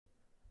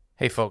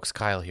Hey folks,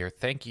 Kyle here.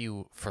 Thank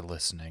you for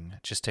listening.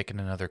 Just taking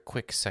another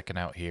quick second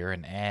out here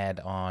and add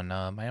on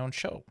my own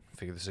show.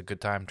 Figure this is a good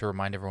time to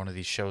remind everyone of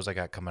these shows I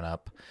got coming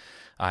up.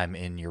 I'm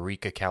in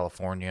Eureka,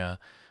 California.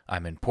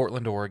 I'm in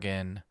Portland,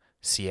 Oregon,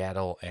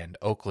 Seattle, and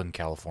Oakland,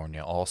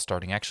 California, all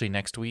starting actually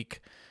next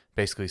week.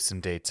 Basically some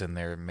dates in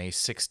there. May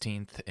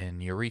 16th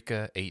in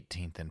Eureka,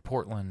 18th in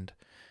Portland,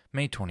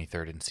 May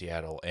 23rd in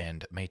Seattle,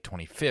 and May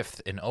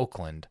 25th in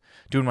Oakland.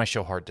 Doing my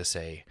show Hard to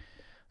Say,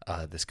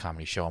 this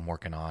comedy show I'm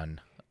working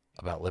on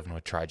about living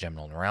with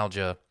trigeminal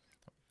neuralgia.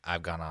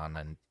 I've gone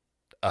on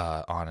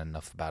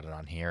enough about it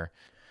on here.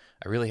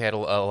 I really had a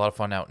lot of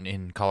fun out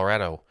in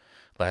Colorado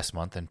last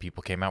month, and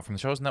people came out from the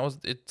shows, and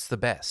it's the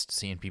best.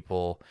 Seeing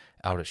people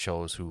out at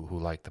shows who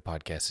like the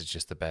podcast is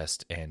just the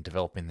best, and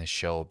developing this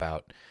show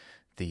about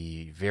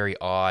the very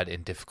odd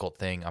and difficult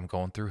thing I'm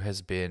going through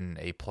has been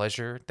a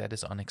pleasure that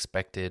is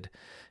unexpected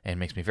and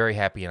makes me very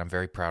happy, and I'm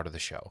very proud of the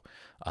show.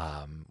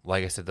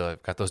 Like I said,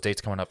 I've got those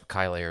dates coming up at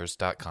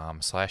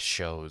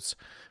kyleayers.com/shows.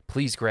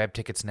 Please grab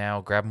tickets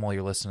now. Grab them while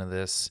you're listening to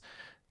this.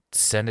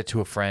 Send it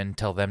to a friend.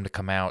 Tell them to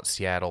come out.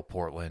 Seattle,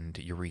 Portland,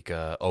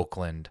 Eureka,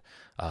 Oakland.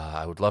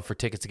 I would love for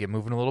tickets to get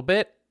moving a little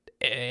bit.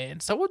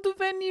 And so would the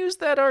venues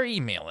that are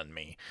emailing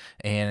me.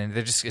 And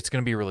it's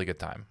going to be a really good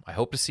time. I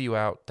hope to see you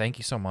out. Thank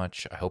you so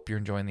much. I hope you're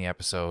enjoying the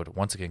episode.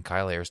 Once again,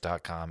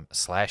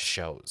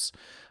 kyleayers.com/shows.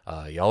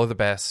 Y'all are the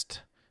best.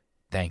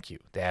 Thank you.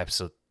 The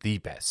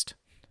best.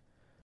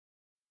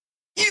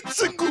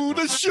 It's a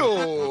good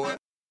show.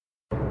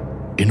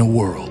 In a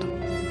world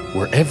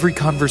where every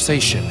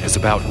conversation is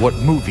about what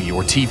movie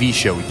or TV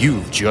show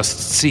you've just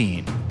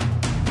seen,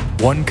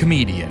 one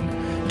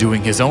comedian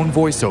doing his own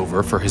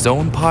voiceover for his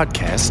own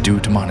podcast due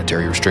to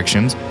monetary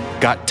restrictions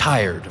got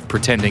tired of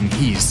pretending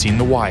he's seen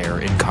The Wire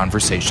in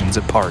conversations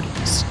at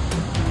parties.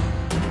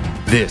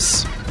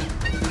 This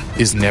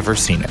is Never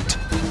Seen It.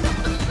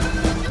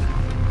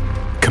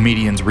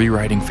 Comedians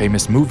rewriting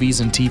famous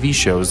movies and TV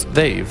shows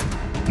they've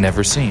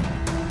never seen.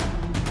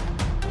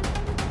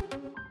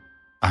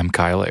 I'm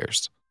Kyle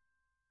Ayers.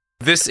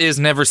 This is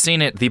Never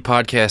Seen It, the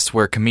podcast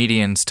where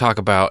comedians talk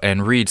about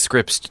and read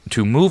scripts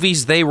to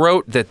movies they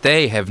wrote that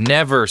they have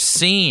never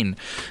seen.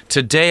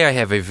 Today I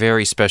have a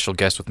very special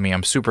guest with me.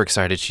 I'm super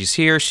excited she's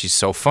here. She's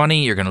so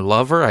funny. You're going to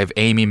love her. I have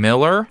Amy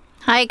Miller.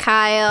 Hi,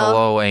 Kyle.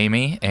 Hello,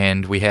 Amy.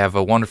 And we have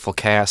a wonderful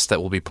cast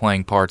that will be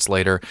playing parts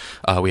later.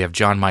 We have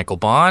John Michael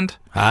Bond.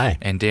 Hi.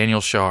 And Daniel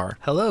Shar.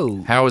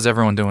 Hello. How is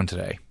everyone doing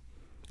today?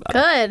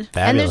 Good.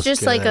 And there's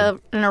just Good. like an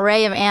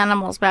array of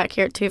animals back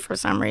here, too, for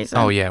some reason.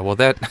 Oh, yeah. Well,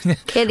 that...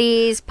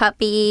 Kitties,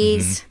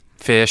 puppies.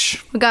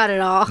 Fish. We got it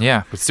all.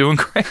 Yeah, it's doing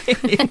great.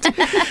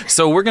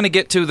 So we're going to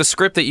get to the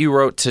script that you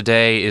wrote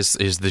today is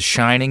The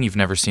Shining. You've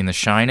never seen The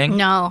Shining?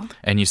 No.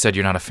 And you said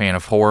you're not a fan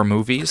of horror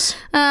movies?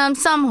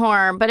 Some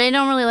horror, but I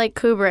don't really like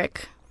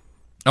Kubrick.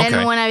 Okay.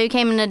 And when I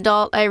became an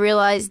adult, I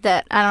realized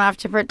that I don't have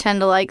to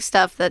pretend to like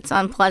stuff that's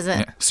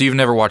unpleasant. Yeah. So you've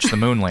never watched The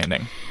Moon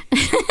Landing?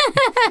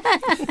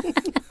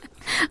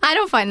 I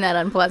don't find that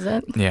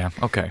unpleasant. Yeah,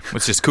 okay.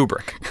 It's just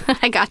Kubrick.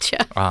 I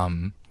gotcha.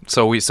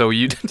 So you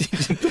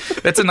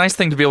that's a nice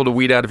thing to be able to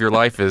weed out of your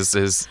life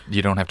is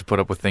you don't have to put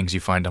up with things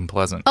you find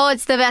unpleasant. Oh,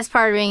 it's the best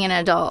part of being an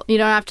adult. You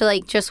don't have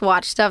to just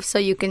watch stuff so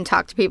you can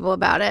talk to people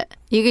about it.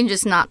 You can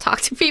just not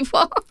talk to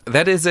people.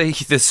 That is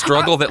the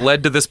struggle that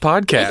led to this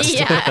podcast.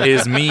 Yeah.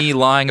 Is me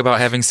lying about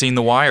having seen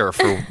The Wire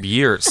for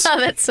years. Oh,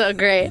 that's so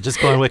great.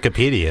 Just go on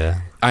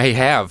Wikipedia. I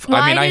have.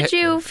 Why did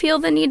you feel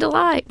the need to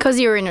lie? Because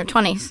you were in your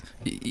 20s.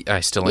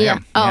 I still am. Yeah.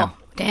 Oh, yeah.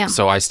 damn.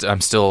 So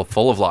I'm still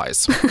full of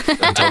lies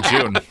until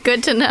June.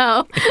 Good to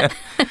know.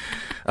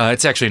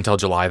 It's actually until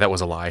July. That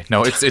was a lie.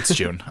 No, it's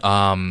June.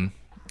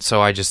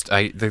 So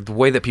the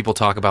way that people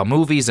talk about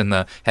movies and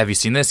have you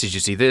seen this? Did you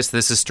see this?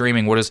 This is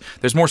streaming.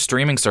 There's more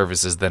streaming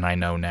services than I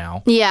know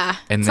now. Yeah.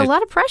 And it's a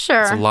lot of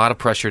pressure. It's a lot of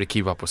pressure to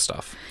keep up with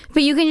stuff.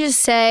 But you can just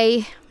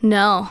say,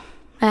 no,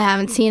 I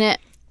haven't seen it.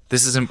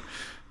 This isn't...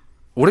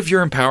 What if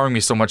you're empowering me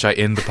so much I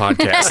end the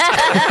podcast?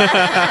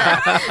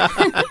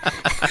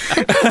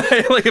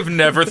 I have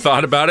never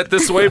thought about it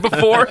this way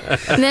before.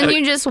 And then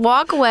you just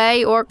walk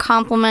away or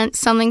compliment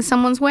something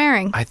someone's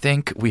wearing. I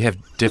think we have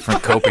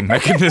different coping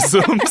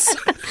mechanisms.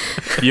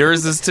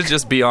 Yours is to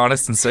just be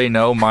honest and say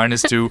no. Mine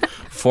is to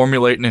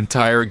formulate an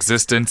entire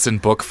existence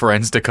and book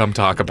friends to come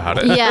talk about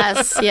it.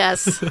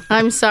 Yes.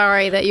 I'm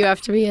sorry that you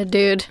have to be a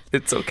dude.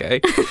 It's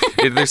okay.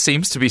 There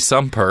seems to be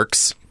some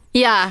perks.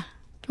 Yeah.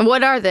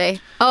 What are they?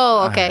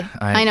 Oh, okay.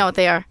 I know what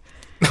they are.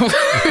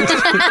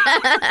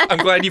 I'm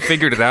glad you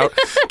figured it out,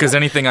 because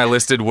anything I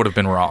listed would have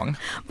been wrong.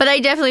 But I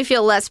definitely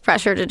feel less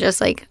pressure to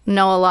just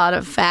know a lot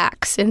of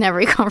facts in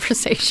every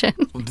conversation.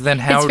 Then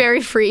how It's very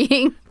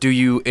freeing. do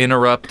you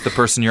interrupt the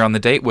person you're on the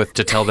date with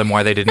to tell them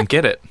why they didn't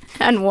get it?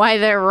 And why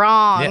they're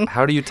wrong. Yeah.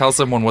 How do you tell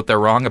someone what they're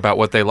wrong about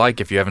what they like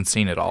if you haven't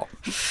seen it all?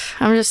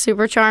 I'm just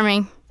super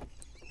charming.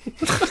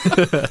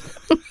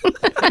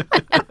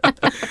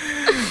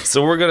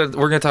 So we're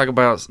gonna talk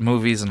about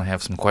movies, and I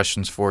have some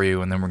questions for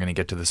you, and then we're gonna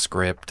get to the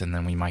script, and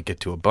then we might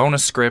get to a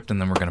bonus script, and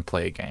then we're gonna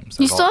play a game.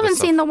 So You still haven't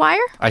seen The Wire?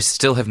 I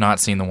still have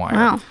not seen The Wire.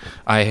 Wow.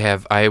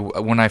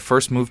 When I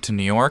first moved to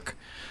New York,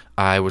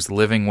 I was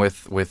living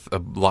with a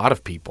lot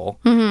of people,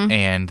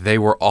 and they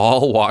were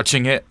all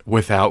watching it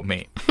without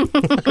me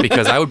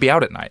because I would be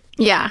out at night.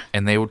 Yeah.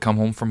 And they would come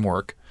home from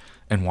work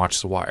and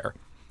watch The Wire.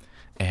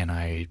 And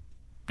I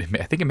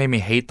think it made me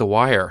hate The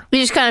Wire. You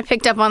just kind of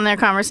picked up on their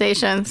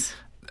conversations.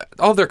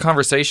 All their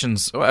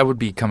conversations, all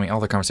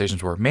their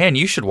conversations were, man,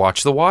 you should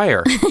watch The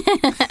Wire.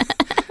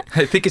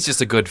 I think it's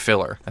just a good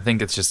filler. I think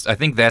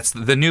that's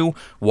the new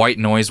white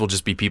noise will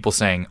just be people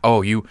saying,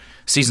 oh,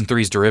 season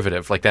 3's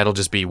derivative. Like, that'll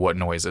just be what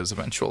noise is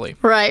eventually.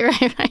 Right.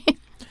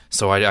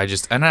 So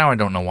and now I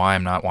don't know why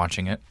I'm not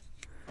watching it.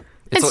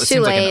 It too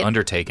seems like late. an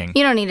undertaking.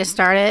 You don't need to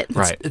start it.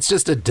 Right. It's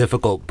just a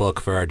difficult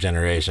book for our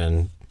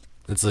generation.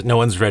 It's like no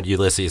one's read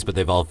Ulysses, but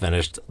they've all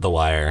finished The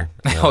Wire.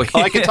 Oh,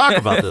 I can talk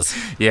about this.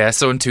 Yeah,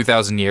 so in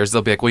 2,000 years,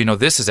 they'll be like, well,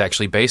 this is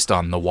actually based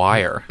on The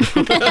Wire.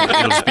 It'll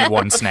just be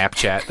one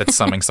Snapchat that's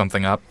summing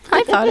something up.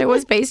 I thought it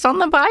was based on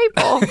the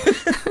Bible.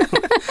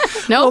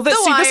 No, The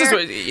Wire. This is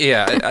what,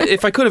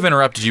 if I could have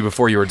interrupted you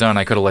before you were done,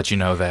 I could have let you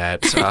know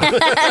that.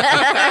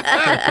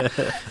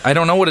 I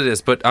don't know what it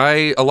is, but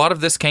a lot of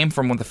this came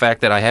from the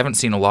fact that I haven't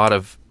seen a lot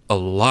of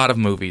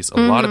movies, a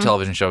lot of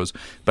television shows,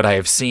 but I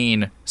have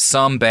seen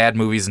some bad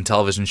movies and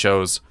television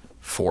shows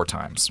 4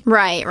 times.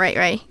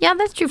 Right. Yeah,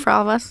 that's true for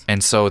all of us.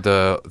 And so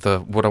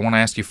what I want to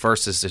ask you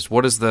first is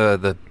what is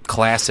the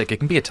classic? It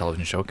can be a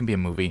television show, it can be a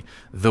movie.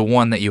 The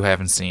one that you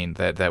haven't seen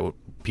that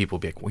people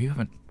be like, well, you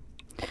haven't.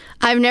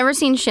 I've never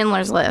seen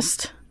Schindler's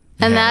List.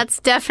 And that's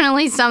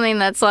definitely something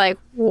that's like,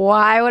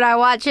 why would I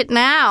watch it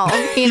now?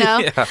 You know?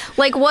 Yeah.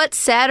 Like, what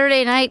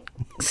Saturday night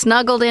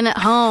snuggled in at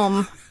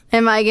home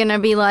am I going to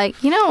be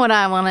like, you know what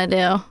I want to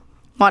do?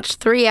 Watch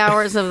 3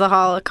 hours of the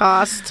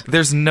Holocaust.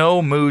 There's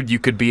no mood you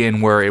could be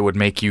in where it would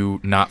make you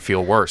not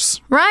feel worse.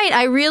 Right.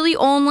 I really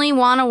only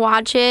want to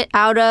watch it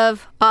out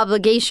of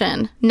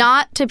obligation.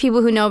 Not to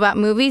people who know about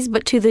movies,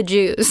 but to the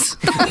Jews.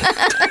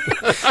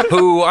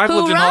 Who I've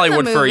lived in run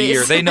Hollywood the for a movies.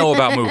 year. They know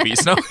about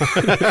movies. No.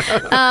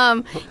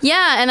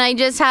 Yeah, and I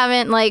just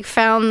haven't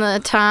found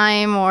the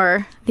time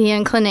or the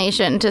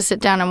inclination to sit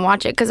down and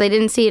watch it because I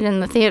didn't see it in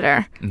the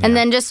theater. Yeah. And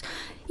then just,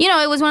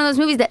 it was one of those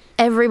movies that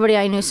everybody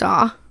I knew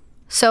saw.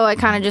 So I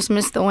kind of just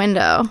missed the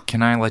window.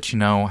 Can I let you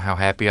know how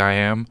happy I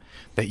am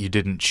that you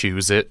didn't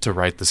choose it to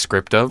write the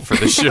script of for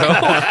the show?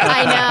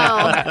 I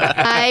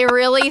know. I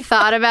really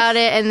thought about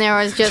it, and there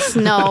was just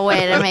no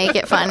way to make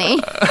it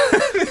funny.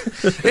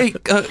 Hey,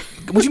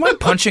 would you mind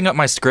punching up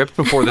my script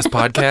before this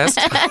podcast?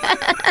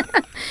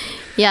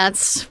 Yeah,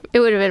 it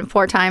would have been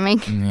poor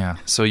timing. Yeah.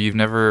 So you've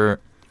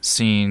never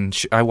seen...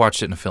 I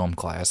watched it in a film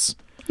class.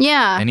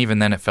 Yeah. And even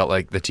then it felt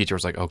like the teacher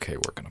was like, okay,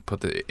 we're going to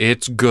put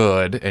it's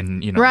good.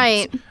 And,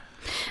 Right.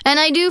 And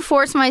I do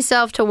force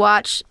myself to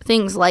watch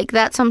things like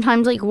that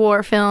sometimes, like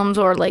war films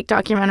or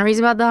documentaries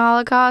about the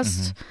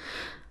Holocaust.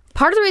 Mm-hmm.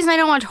 Part of the reason I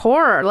don't watch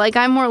horror,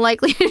 I'm more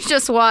likely to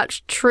just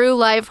watch true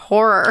life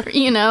horror,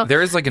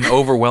 There is an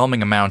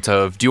overwhelming amount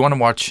of, do you want to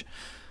watch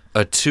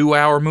a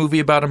 2-hour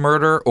movie about a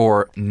murder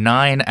or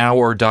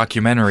 9-hour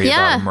documentary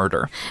about a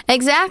murder?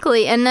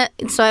 Exactly. And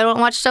so I don't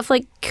watch stuff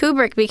like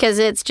Kubrick because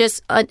it's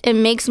just, it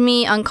makes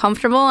me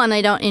uncomfortable and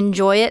I don't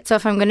enjoy it. So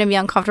if I'm going to be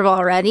uncomfortable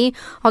already,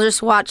 I'll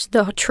just watch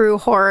the true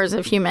horrors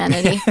of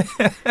humanity.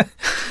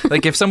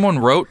 If someone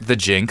wrote The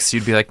Jinx,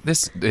 you'd be like,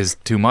 this is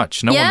too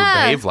much. No one would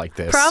behave like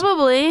this.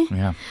 Probably.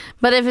 Yeah.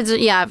 But if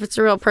it's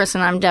a real person,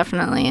 I'm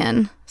definitely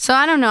in. So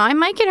I don't know. I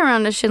might get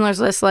around to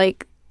Schindler's List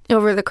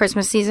over the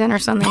Christmas season or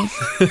something.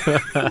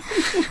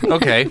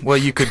 Okay, well,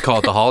 you could call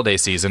it the holiday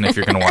season if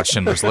you're going to watch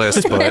Schindler's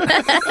List, but...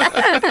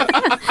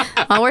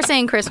 Well, we're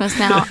saying Christmas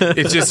now.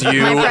 It's just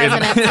you. My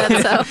president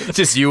said so.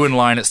 Just you in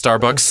line at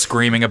Starbucks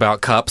screaming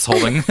about cups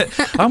holding...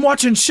 I'm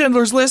watching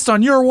Schindler's List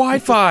on your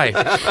Wi-Fi.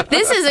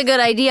 This is a good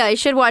idea. I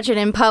should watch it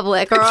in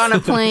public or on a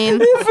plane.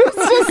 It's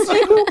just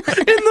you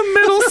in the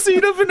middle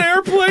seat of an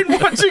airplane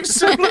watching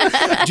Schindler.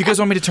 Do you guys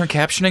want me to turn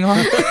captioning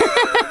on?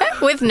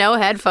 With no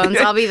headphones,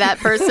 I'll be that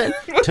person.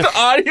 With the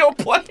audio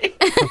playing.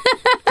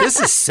 This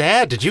is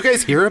sad. Did you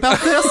guys hear about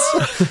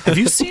this? Have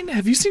you seen?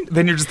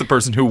 Then you're just the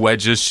person who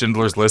wedges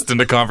Schindler's List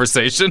into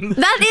conversation.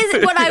 That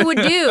is what I would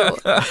do.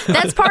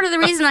 That's part of the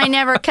reason I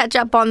never catch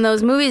up on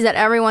those movies that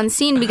everyone's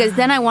seen because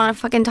then I want to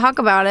fucking talk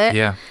about it.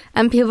 Yeah.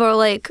 And people are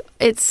like,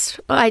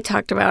 I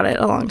talked about it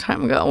a long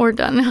time ago. We're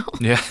done now.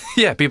 Yeah.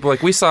 Yeah. People are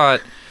like, we saw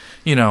it,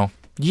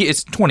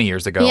 it's 20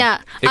 years ago. Yeah.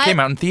 It came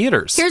out in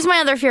theaters. Here's my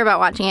other fear about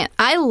watching it.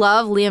 I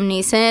love Liam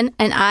Neeson,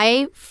 and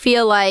I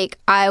feel like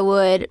I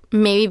would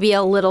maybe be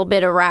a little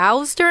bit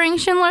aroused during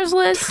Schindler's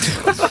List.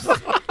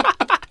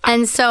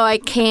 And so I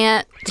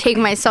can't take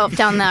myself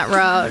down that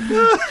road.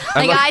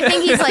 I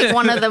think he's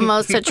one of the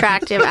most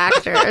attractive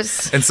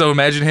actors. And so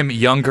imagine him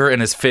younger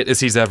and as fit as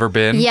he's ever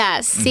been.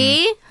 Yes.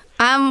 See?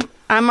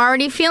 I'm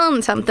already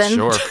feeling something.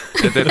 Sure.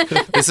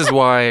 This is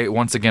why,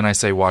 once again, I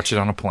say watch it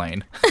on a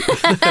plane.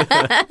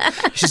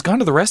 She's gone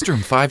to the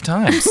restroom 5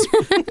 times.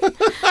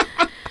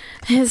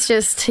 It's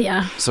just,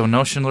 yeah. So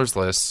no Schindler's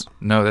List.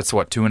 No, that's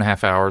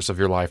 2.5 hours of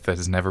your life that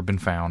has never been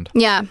found.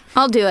 Yeah,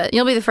 I'll do it.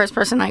 You'll be the first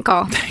person I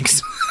call.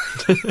 Thanks.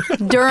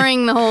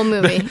 during the whole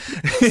movie.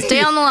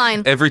 Stay on the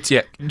line. Do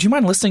you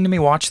mind listening to me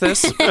watch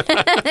this?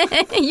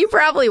 You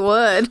probably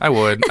would. I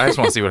would. I just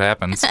want to see what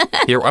happens.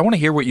 I want to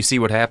hear what you see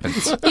what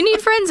happens. You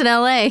need friends in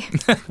LA.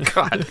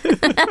 God.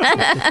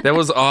 That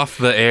was off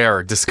the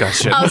air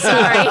discussion. Oh,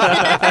 sorry.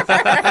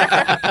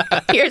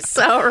 You're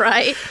so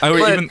right.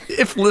 But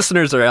if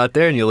listeners are out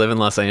there and you live in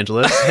Los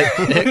Angeles,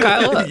 hit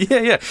Kyle up.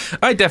 Yeah.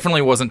 I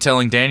definitely wasn't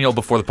telling Daniel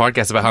before the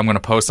podcast about how I'm going to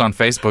post on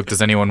Facebook.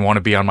 Does anyone want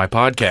to be on my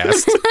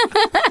podcast?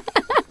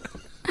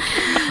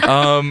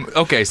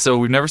 Okay, so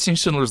we've never seen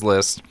Schindler's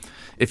List.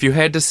 If you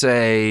had to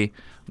say,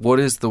 what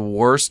is the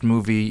worst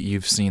movie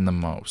you've seen the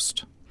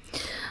most?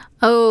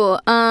 Oh,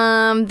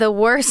 the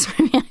worst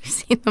movie I've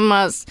seen the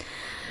most.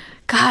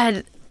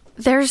 God,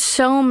 there's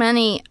so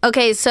many.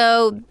 Okay,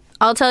 so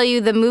I'll tell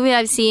you the movie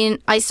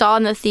I saw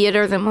in the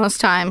theater the most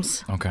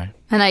times. Okay.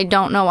 And I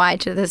don't know why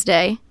to this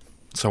day.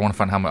 So I want to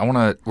find how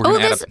much. We're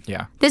going to add up.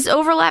 Yeah. This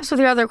overlaps with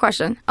your other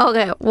question.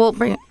 Okay,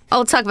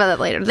 I'll talk about that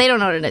later. They don't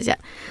know what it is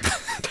yet.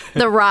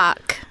 The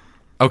Rock.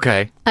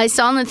 Okay. I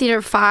saw in the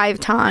theater 5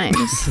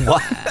 times.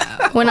 What?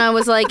 When I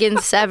was like in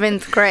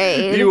 7th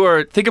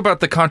grade. Think about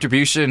the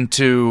contribution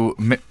to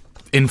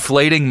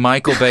inflating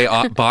Michael Bay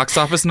box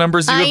office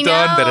numbers you have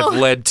done that have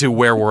led to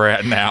where we're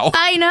at now.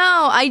 I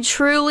know. I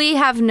truly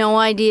have no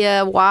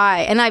idea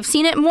why. And I've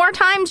seen it more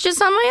times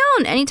just on my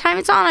own. Anytime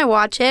it's on, I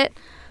watch it.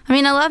 I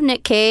mean, I love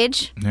Nick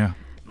Cage. Yeah.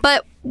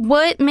 But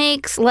what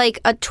makes like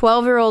a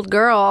 12-year-old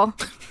girl...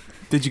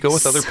 Did you go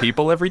with other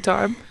people every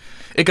time?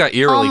 It got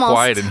eerily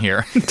quiet in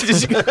here.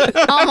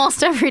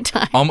 Almost every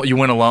time. You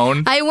went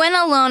alone? I went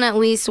alone at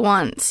least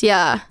once,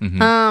 yeah.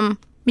 Mm-hmm.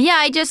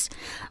 Yeah,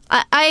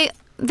 I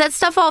that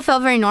stuff all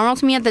felt very normal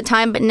to me at the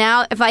time, but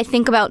now if I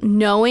think about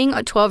knowing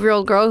a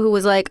 12-year-old girl who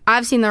was like,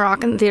 I've seen The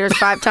Rock in the theaters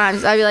 5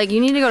 times, I'd be like, you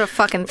need to go to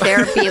fucking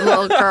therapy,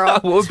 little girl.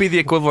 What would be the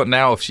equivalent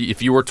now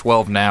if you were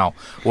 12 now?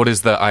 What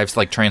is I've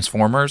like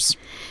Transformers?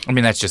 I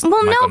mean, that's just...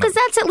 Well, no, because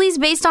that's at least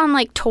based on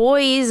like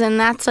toys and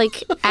that's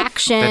like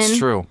action. That's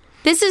true.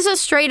 This is a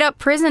straight-up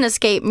prison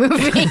escape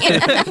movie.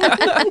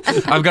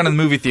 I've gone to the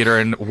movie theater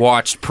and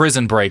watched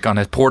Prison Break on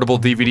a portable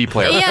DVD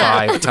player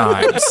 5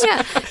 times.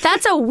 Yeah,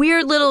 that's a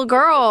weird little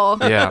girl.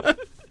 Yeah.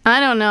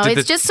 I don't know.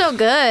 It's just so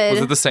good.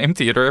 Was it the same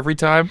theater every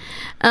time?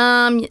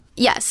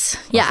 Yes.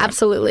 Yeah, okay.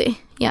 Absolutely.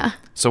 Yeah.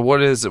 So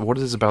what is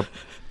about...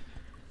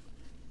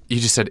 You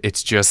just said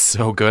it's just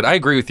so good. I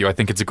agree with you. I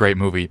think it's a great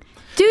movie.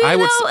 Do you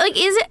know, like,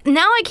 is it...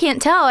 Now I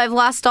can't tell. I've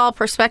lost all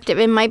perspective.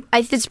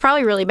 It's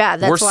probably really bad.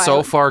 That's we're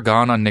so far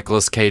gone on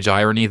Nicolas Cage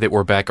irony that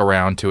we're back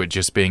around to it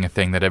just being a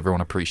thing that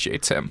everyone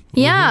appreciates him.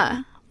 Yeah.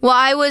 Mm-hmm. Well,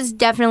 I was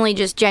definitely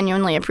just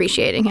genuinely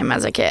appreciating him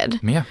as a kid.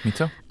 Yeah, me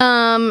too.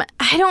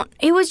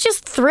 It was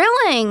just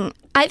thrilling.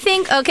 I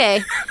think, okay.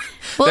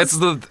 Well,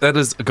 that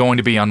is going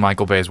to be on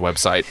Michael Bay's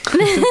website.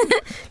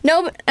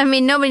 No, I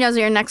mean, nobody knows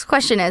what your next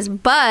question is,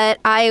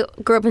 but I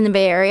grew up in the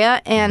Bay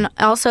Area, and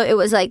also it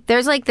was like,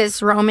 there's like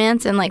this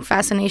romance and like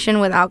fascination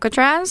with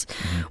Alcatraz,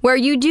 where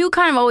you do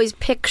kind of always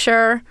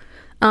picture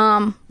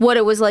what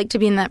it was like to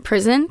be in that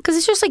prison, because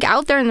it's just like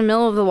out there in the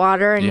middle of the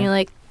water, and you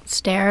like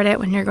stare at it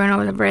when you're going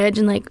over the bridge,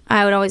 and like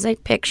I would always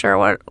like picture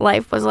what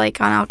life was like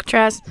on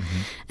Alcatraz,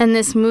 and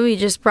this movie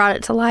just brought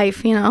it to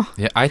life, you know.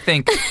 Yeah, I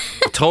think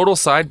total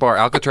sidebar,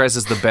 Alcatraz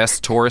is the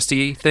best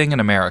touristy thing in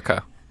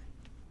America.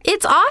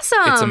 It's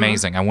awesome. It's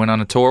amazing. I went on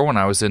a tour when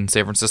I was in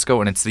San Francisco,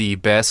 and it's the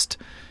best.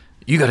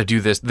 You got to do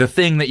this. The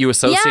thing that you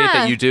associate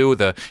that you do,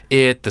 the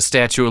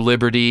Statue of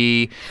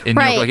Liberty, in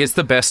New York, like it's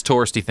the best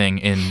touristy thing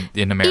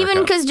in America.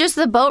 Even because just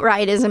the boat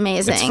ride is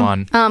amazing. It's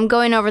fun.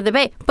 Going over the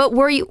bay. But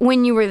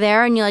when you were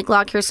there and you like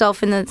lock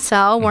yourself in the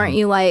cell, weren't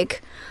you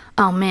like,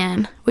 oh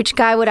man, which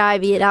guy would I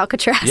be at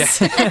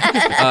Alcatraz?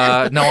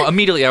 Yeah. No,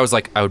 immediately I was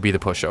like, I would be the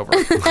pushover.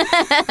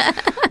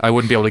 I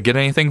wouldn't be able to get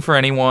anything for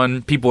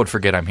anyone. People would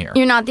forget I'm here.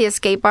 You're not the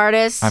escape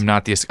artist? I'm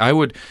not the I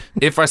would,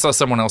 if I saw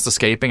someone else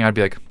escaping, I'd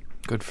be like,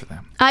 good for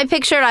them. I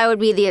pictured I would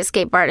be the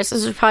escape artist.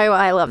 This is probably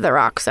why I love The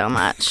Rock so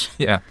much.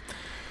 Yeah.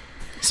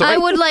 So I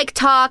would like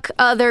talk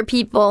other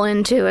people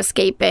into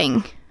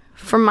escaping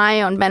for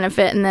my own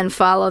benefit and then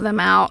follow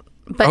them out.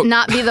 But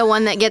not be the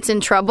one that gets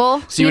in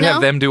trouble. So you would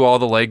have them do all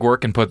the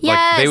legwork and put,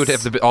 like, they would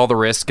have all the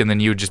risk, and then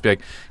you would just be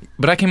like,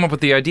 but I came up with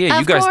the idea.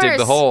 You guys dig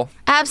the hole.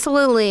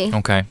 Absolutely.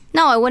 Okay.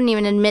 No, I wouldn't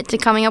even admit to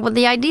coming up with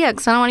the idea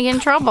because I don't want to get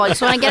in trouble. I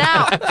just want to get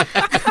out.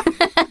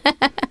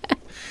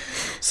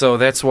 So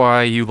that's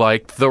why you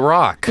liked The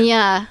Rock.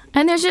 Yeah.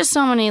 And there's just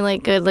so many,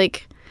 like, good,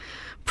 like,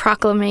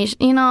 proclamation.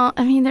 You know,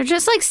 I mean, they're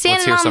just, like,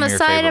 standing on the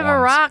side of a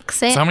rock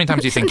saying... So how many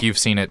times do you think you've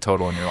seen it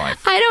total in your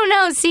life? I don't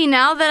know. See,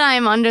 now that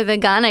I'm under the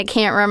gun, I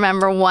can't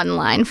remember one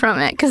line from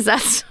it because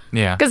that's...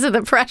 Yeah. Because of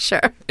the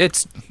pressure.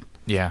 It's...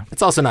 Yeah.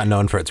 It's also not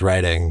known for its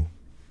writing.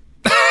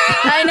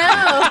 I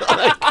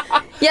know.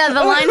 Yeah,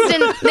 the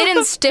lines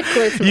didn't stick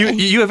with me.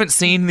 You haven't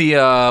seen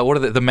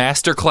the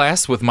master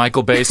class with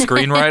Michael Bay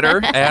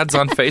screenwriter ads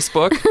on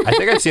Facebook? I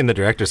think I've seen the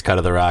director's cut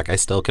of The Rock. I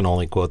still can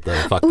only quote the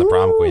 "fuck the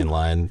prom queen"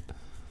 line.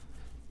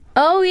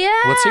 Oh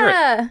yeah. Let's hear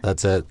it.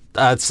 That's it.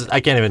 I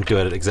can't even do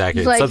it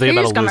exactly. He's like, Something he's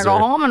about a gonna loser. go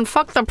home and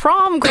fuck the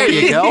prom queen. There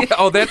you go.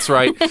 Oh, that's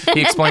right.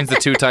 He explains the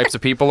 2 types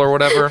of people or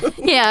whatever.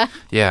 Yeah.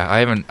 Yeah,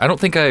 I don't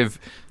think I've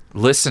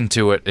listened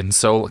to it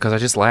because I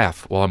just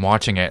laugh while I'm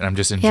watching it and I'm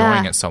just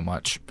enjoying Yeah. it so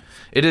much.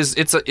 It's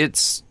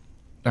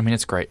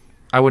great.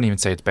 I wouldn't even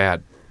say it's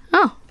bad.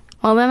 Oh,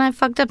 well then I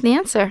fucked up the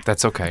answer.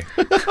 That's okay.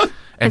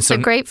 And It's a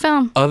great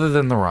film. Other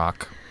than The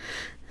Rock,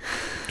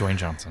 Dwayne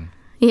Johnson,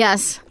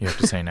 Yes. you have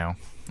to say now.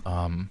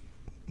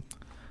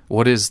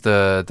 What is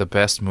the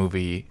best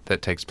movie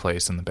that takes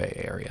place in the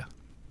Bay Area?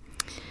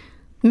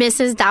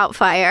 Mrs.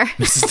 Doubtfire.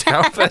 Mrs.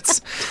 Dow,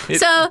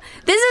 So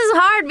this is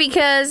hard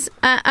because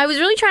I was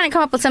really trying to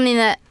come up with something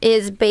that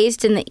is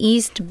based in the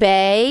East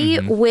Bay,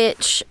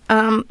 which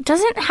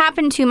doesn't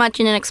happen too much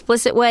in an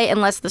explicit way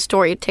unless the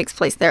story takes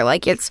place there,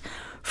 like it's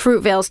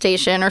Fruitvale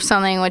Station or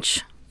something,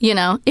 which, you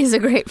know, is a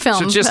great film.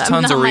 So just but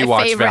tons not of my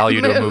rewatch favorite value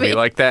to a movie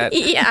like that.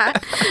 Yeah,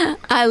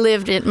 I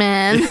lived it,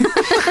 man.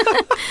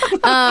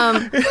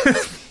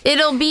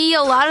 It'll be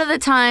a lot of the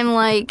time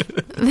like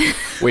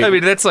I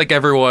mean, that's like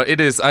everyone. It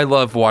is. I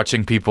love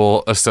watching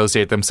people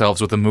associate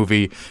themselves with a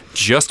movie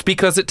just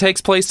because it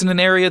takes place in an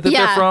area that they're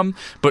Yeah. from,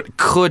 but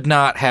could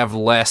not have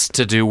less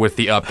to do with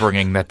the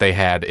upbringing that they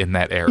had in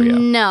that area.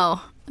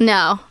 No.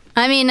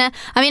 I mean, I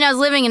was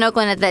living in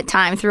Oakland at that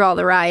time through all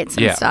the riots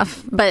and Yeah.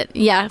 stuff. But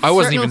yeah, I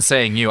wasn't even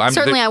saying you.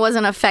 Certainly, I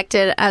wasn't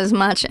affected as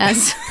much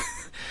as.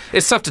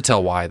 It's tough to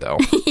tell why, though.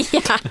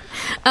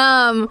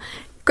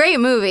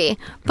 Great movie,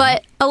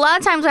 but a lot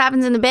of times what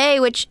happens in the Bay,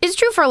 which is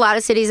true for a lot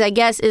of cities, I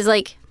guess, is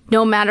like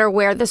no matter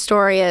where the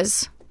story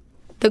is,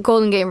 the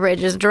Golden Gate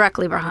Bridge is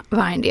directly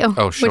behind you.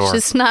 Oh, sure. Which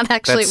is not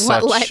actually That's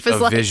what such life is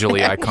a like.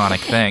 visually there. iconic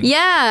thing.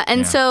 Yeah,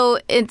 and so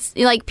it's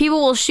like people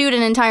will shoot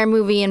an entire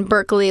movie in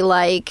Berkeley,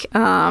 like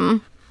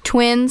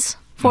Twins,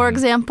 for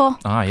example.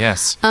 Ah,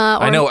 yes.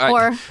 I know.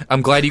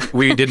 I'm glad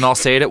we didn't all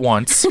say it at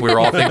once. We were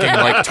all thinking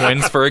like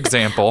Twins, for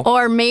example.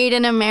 Or Made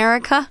in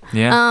America.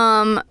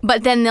 Yeah.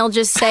 But then they'll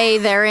just say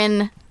they're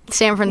in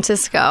San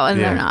Francisco and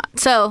Yeah. they're not.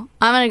 So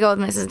I'm going to go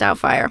with Mrs.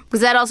 Doubtfire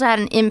because that also had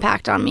an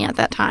impact on me at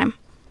that time.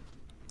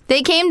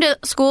 They came to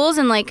schools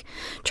and like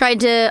tried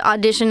to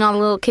audition all the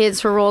little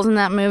kids for roles in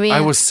that movie.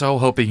 I was so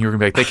hoping you were going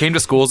to be like, they came to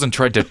schools and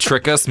tried to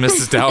trick us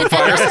Mrs.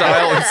 Doubtfire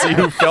style and see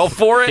who fell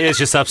for it. Here's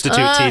your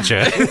substitute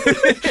teacher.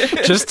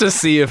 Just to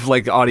see if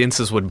like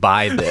audiences would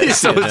buy this.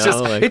 So you it's know?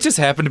 just Like- it just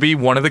happened to be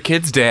one of the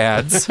kids'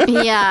 dads.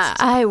 Yeah,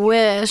 I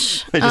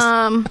wish.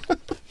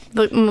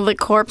 The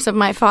corpse of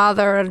my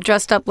father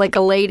dressed up like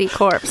a lady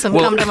corpse and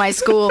Well- come to my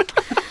school.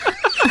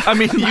 I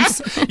mean,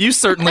 you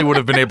certainly would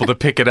have been able to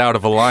pick it out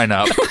of a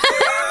lineup.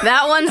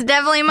 That one's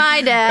definitely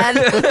my dad.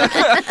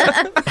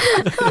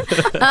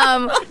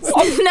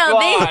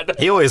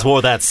 He always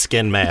wore that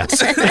skin mask.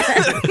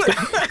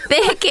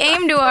 They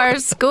came to our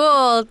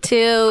school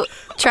to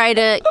try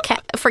to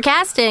for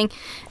casting,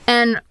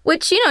 and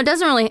which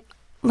doesn't really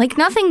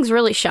nothing's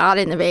really shot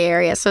in the Bay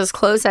Area. So as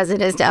close as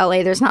it is to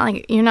LA, there's not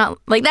like you're not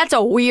like that's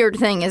a weird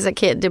thing as a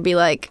kid to be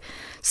like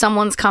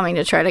someone's coming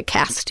to try to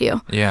cast you.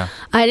 Yeah.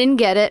 I didn't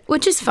get it,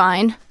 which is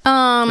fine.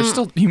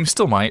 But you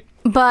still might.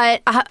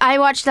 But I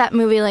watched that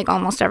movie like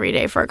almost every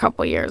day for a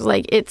couple years.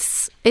 Like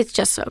it's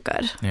just so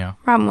good. Yeah.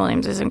 Robin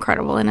Williams is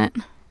incredible in it.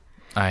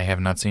 I have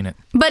not seen it.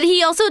 But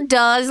he also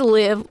does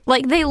live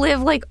like they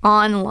live like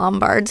on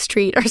Lombard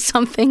Street or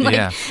something. Like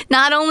Yeah.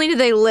 not only do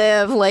they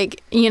live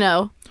like,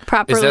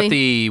 properly. Is that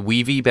the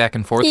Weavy back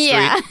and forth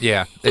Yeah. street?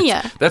 Yeah.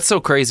 Yeah. That's so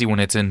crazy when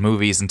it's in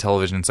movies and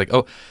television. It's like,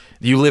 oh,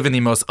 you live in the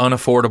most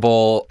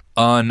unaffordable,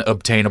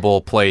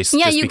 unobtainable place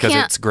Yeah, just you because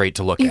can't- it's great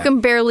to look you at. can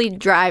barely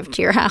drive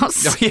to your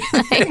house.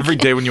 Every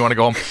day when you want to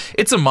go home,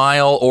 it's a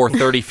mile or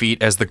 30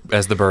 feet as the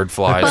bird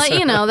flies.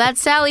 But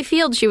that's Sally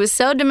Field. She was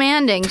so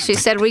demanding. She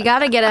said, "We got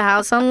to get a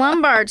house on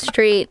Lombard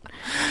Street."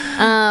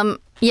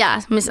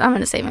 Yeah, I'm going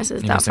to say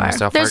Mrs. gonna say Miss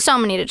Doubtfire. Doubtfire? There's so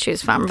many to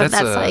choose from, but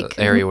that's a like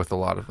area with a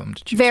lot of them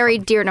to choose very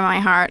from. dear to my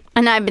heart,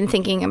 and I've been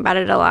thinking about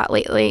it a lot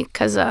lately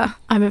because I've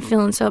been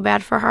feeling so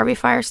bad for Harvey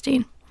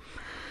Firestein.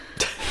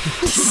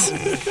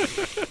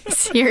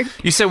 Here.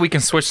 You said we can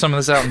switch some of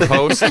this out in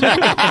post?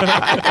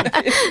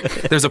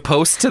 There's a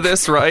post to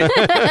this, right?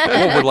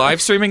 Oh, we're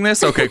live streaming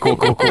this? Okay, cool.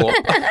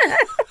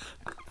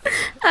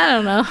 I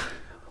don't know.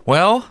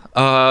 Well,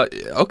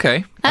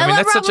 okay. I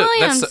love that's Rob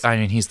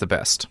Williams. he's the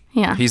best.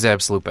 Yeah. He's the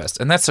absolute best.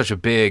 And that's such a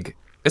big,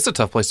 it's a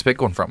tough place to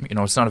pick one from.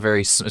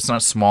 It's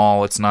not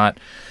small. It's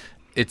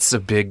a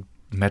big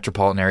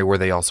metropolitan area where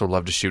they also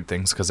love to shoot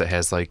things because it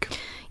has like,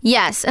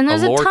 Yes, and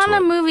there's a lore ton to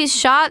of it. movies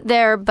shot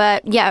there,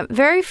 but yeah,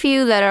 very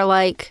few that are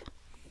like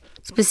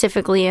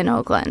specifically in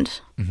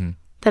Oakland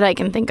that I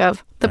can think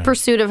of. The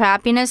Pursuit of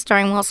Happiness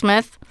starring Will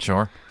Smith.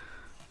 sure.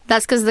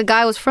 That's because the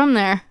guy was from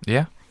there.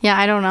 Yeah. Yeah,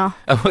 I don't know.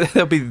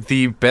 That'll be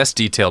the best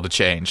detail to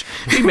change.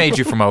 We made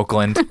you from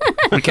Oakland.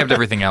 We kept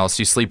everything else.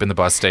 You sleep in the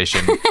bus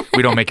station.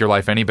 We don't make your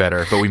life any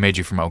better, but we made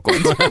you from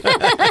Oakland.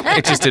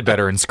 It just did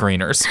better in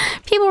screeners.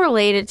 People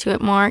related to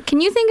it more.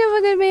 Can you think of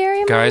a good Bay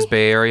Area Guys, movie?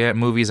 Bay Area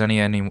movies,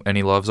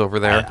 any loves over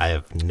there? I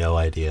have no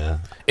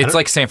idea. It's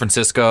like San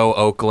Francisco,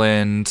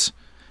 Oakland,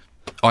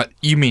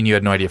 You mean you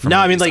had no idea from No,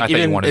 I movies? mean, like, thought you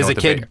even wanted to as know a what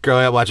the kid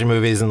growing up watching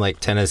movies in, like,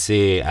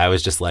 Tennessee, I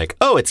was just like,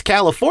 oh, it's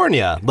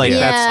California. Like, Yeah.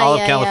 that's all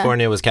Yeah, of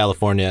California was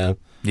California.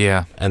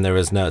 Yeah. And there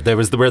was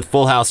where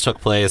Full House took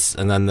place,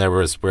 and then there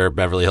was where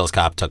Beverly Hills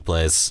Cop took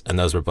place, and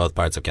those were both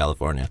parts of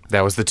California.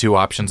 That was the two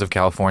options of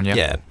California?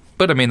 Yeah.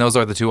 But, I mean, those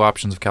are the two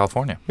options of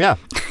California. Yeah.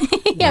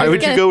 Yeah, Why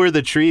would you good. go where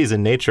the trees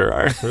and nature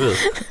are? Ugh.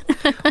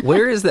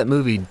 Where is that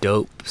movie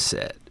Dope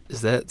set?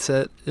 Is that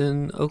set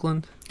in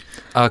Oakland?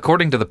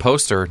 According to the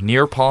poster,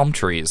 near palm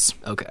trees.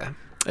 Okay.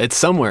 It's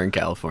somewhere in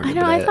California. I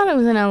know. but I thought it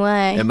was in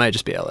LA. it might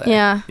just be LA.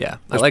 Yeah. Yeah.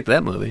 I like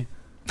that movie.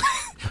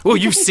 Well,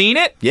 you've seen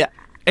it? Yeah.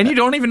 And you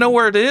don't even know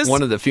where it is?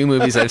 One of the few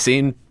movies I've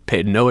seen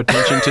paid no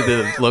attention to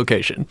the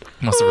location.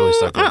 Must have really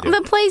stuck with you.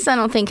 The place I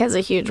don't think has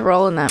a huge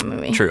role in that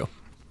movie. True.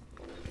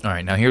 All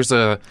right, now here's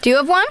a... Do you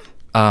have one?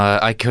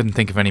 I couldn't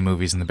think of any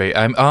movies in the Bay.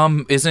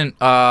 Isn't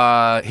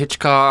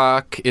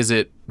Hitchcock, is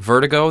it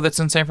Vertigo that's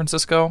in San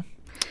Francisco?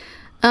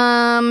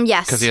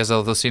 Yes. Because he has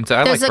all those scenes.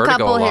 I There's like a Vertigo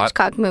couple a lot.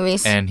 Hitchcock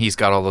movies. And he's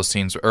got all those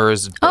scenes. Or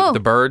is it Oh. The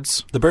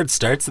Birds? The bird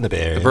starts in the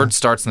Bay Area. The Bird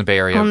starts in the Bay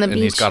Area. On the and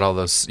he's beach. got all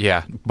those,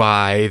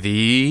 by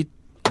the...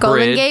 Golden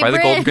bridge, Gate by the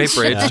Golden Gate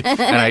Bridge. Bridge.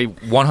 And I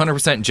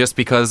 100% just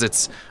because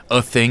it's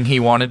a thing he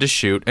wanted to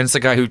shoot. And it's a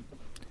guy who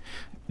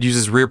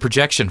uses rear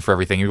projection for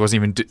everything. He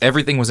wasn't even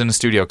everything was in a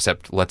studio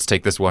except let's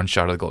take this one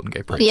shot of the Golden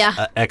Gate Bridge.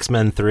 Yeah.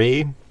 X-Men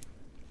 3.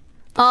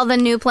 All the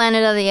new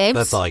Planet of the Apes.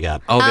 That's all I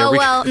got. Oh, there we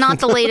well, not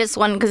the latest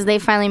one because they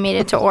finally made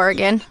it to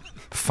Oregon.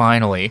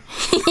 finally.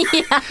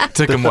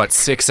 Took him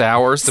 6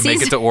 hours to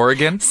make it to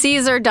Oregon?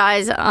 Caesar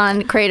dies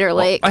on Crater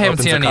Lake. I haven't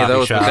Opens seen a any of coffee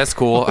those, shop. but that's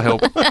cool. I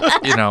hope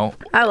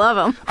I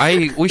love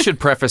him. we should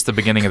preface the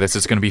beginning of this.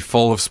 It's going to be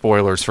full of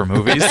spoilers for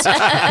movies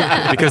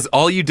because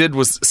all you did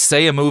was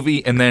say a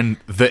movie and then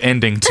the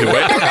ending to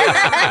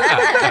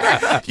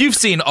it. You've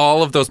seen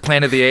all of those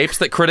Planet of the Apes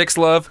that critics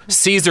love.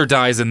 Caesar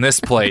dies in this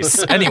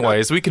place.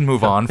 Anyways, we can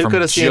move on from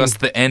could have seen- just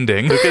the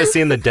ending. Who could have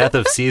seen the death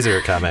of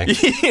Caesar coming?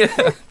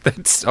 Yeah,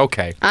 that's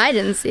okay. I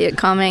didn't see it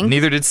coming.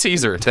 Neither did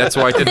Caesar. That's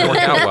why it didn't work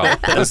out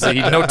well. He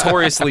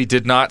notoriously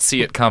did not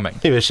see it coming.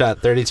 He was shot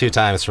 32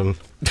 times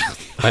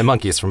by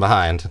monkeys from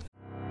behind.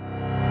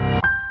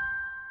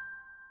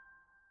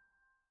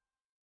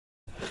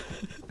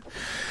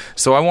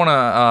 So I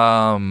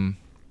want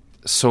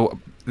to.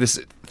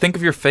 Think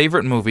of your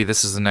favorite movie.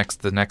 This is the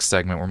next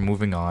segment. We're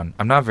moving on.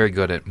 I'm not very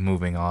good at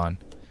moving on.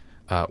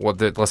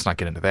 Let's not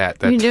get into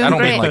that. You're doing I don't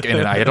great.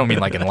 mean I don't mean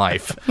like in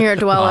life. You're a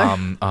dweller.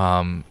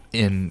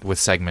 With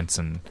segments,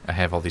 and I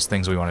have all these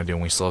things we want to do,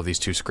 and we still have these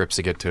 2 scripts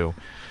to get to,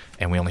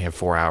 and we only have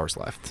 4 hours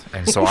left.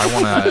 And so I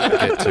want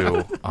to get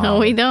to. No,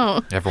 we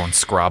don't. Everyone's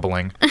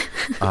scrobbling.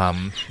 Is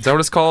that what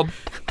it's called?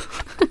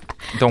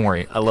 Don't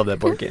worry. I love that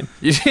board game.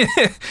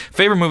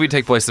 Favorite movie to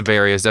take place in the Bay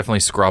Area is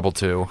definitely Scrabble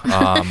 2.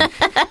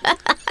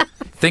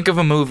 Think of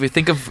a movie.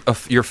 Think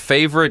of your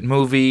favorite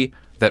movie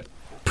that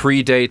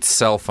predates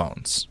cell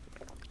phones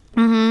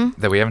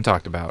that we haven't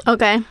talked about.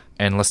 Okay.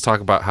 And let's talk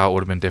about how it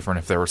would have been different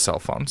if there were cell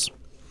phones.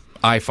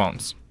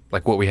 iPhones,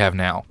 like what we have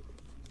now.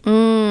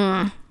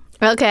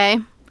 Okay.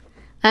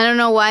 I don't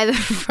know why the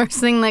first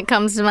thing that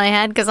comes to my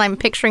head, because I'm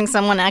picturing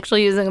someone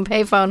actually using a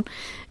payphone,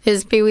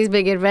 is Pee-wee's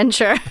Big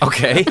Adventure.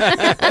 Okay.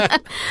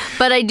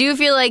 But I do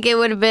feel like it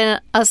would have been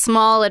a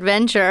small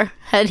adventure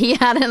had he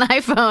had an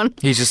iPhone.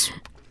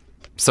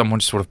 Someone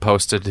just would have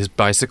posted his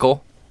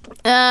bicycle.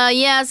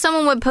 Yeah,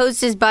 someone would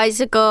post his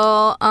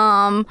bicycle,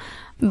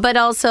 but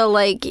also,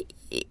 like,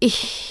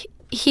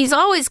 he's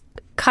always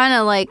kind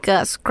of, like,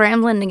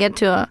 scrambling to get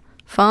to a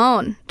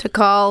phone to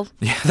call.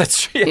 Yeah,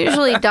 that's true.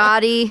 Usually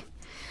Dottie.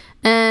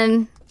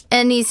 And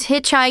he's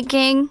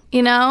hitchhiking,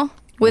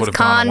 with Would have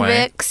gone away.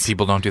 convicts.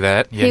 People don't do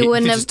that. Yeah, He he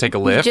wouldn't have just take a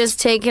lift. just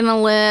taken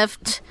a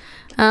lift.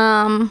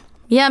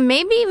 Yeah,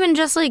 maybe even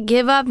just like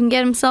give up and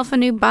get himself a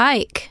new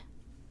bike.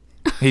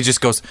 He just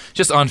goes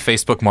on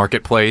Facebook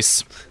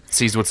Marketplace,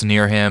 sees what's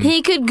near him.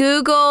 He could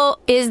Google,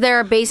 "Is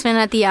there a basement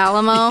at the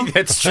Alamo?"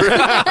 That's true.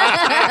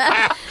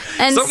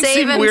 and Something save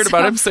seemed weird about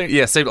him himself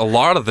saying, saved a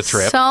lot of the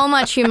trip. so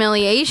much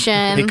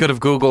humiliation. He could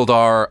have Googled,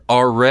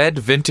 are red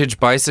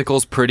vintage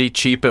bicycles pretty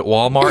cheap at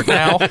Walmart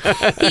now?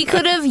 He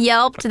could have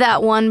Yelped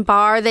that one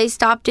bar they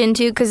stopped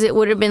into because it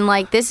would have been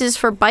like, "This is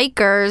for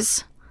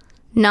bikers,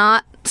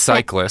 not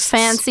Cyclists.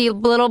 fancy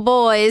little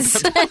boys."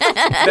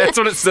 That's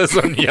what it says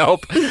on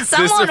Yelp. This is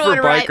Someone for would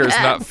write bikers,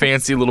 that. not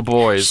fancy little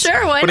boys.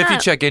 Sure, why But if you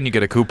not? check in, you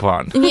get a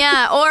coupon.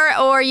 Yeah,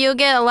 or you'll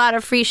get a lot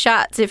of free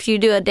shots if you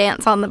do a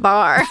dance on the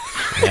bar.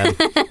 Yeah.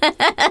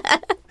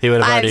 He would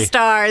have 5 already.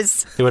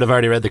 stars. He would have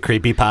already read the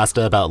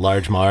creepypasta about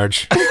Large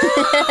Marge.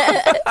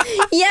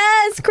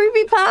 Yes,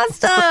 creepy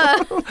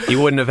pasta. He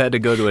wouldn't have had to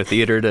go to a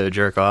theater to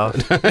jerk off.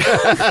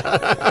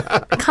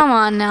 Come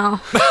on now.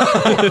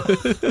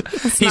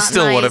 He not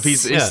still would have.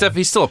 nice.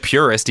 He's still a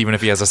purist, even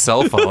if he has a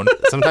cell phone.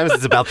 Sometimes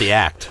it's about the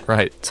act.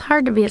 Right. It's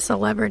hard to be a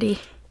celebrity.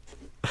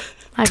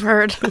 I've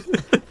heard.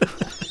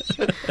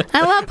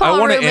 I love Paul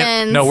wanna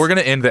Rubens. we're going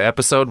to end the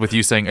episode with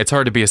you saying it's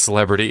hard to be a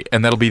celebrity,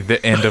 and that'll be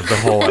the end of the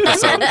whole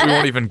episode. We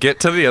won't even get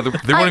to the other.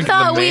 They won't I even get to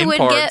thought the we main would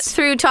parts. get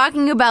through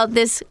talking about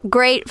this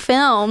great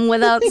film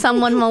without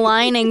someone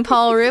maligning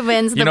Paul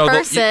Rubens, the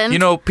person.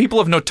 People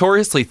have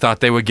notoriously thought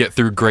they would get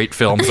through great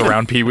films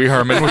around Pee Wee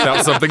Herman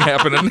without something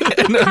happening.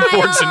 And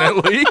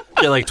unfortunately,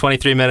 Get like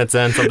 23 minutes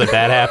in, something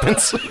bad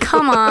happens.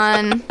 Come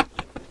on.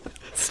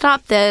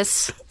 Stop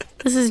this.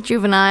 This is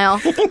juvenile.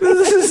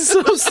 this is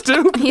so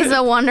stupid. He's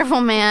a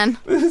wonderful man.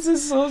 This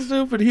is so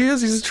stupid. He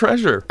is. He's a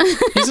treasure.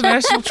 He's a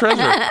national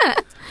treasure.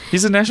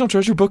 He's a National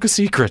Treasure Book of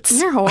Secrets.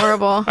 You're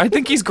horrible. I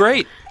think he's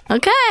great.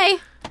 Okay.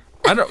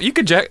 I don't. You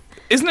could jack.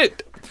 Isn't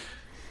it?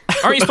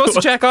 Aren't you supposed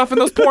to jack off in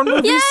those porn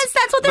movies? Yes,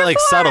 that's what they're But like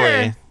for.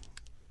 subtly.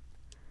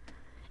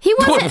 He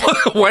wasn't.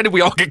 Why did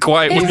we all get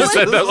quiet when you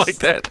said that like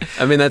that?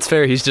 I mean, that's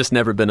fair. He's just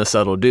never been a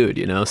subtle dude,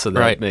 so that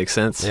Right. makes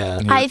sense.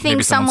 Yeah. I think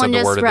Maybe someone someone said the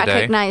just word of the day.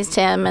 recognized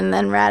him and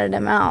then ratted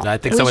him out. I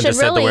think We someone should just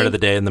said the really- word of the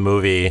day in the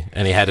movie,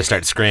 and he had to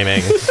start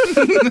screaming.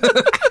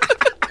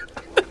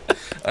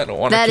 I don't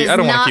want to. That is I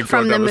don't want to not keep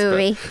from going the down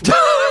movie.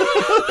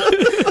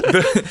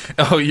 this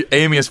path.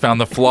 Amy has found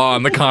the flaw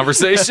in the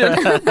conversation.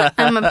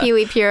 I'm a Pee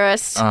Wee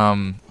purist.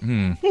 And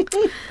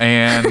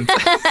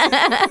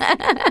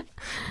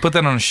put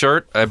that on a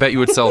shirt. I bet you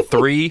would sell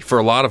 3 for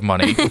a lot of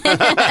money,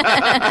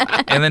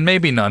 and then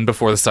maybe none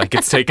before the site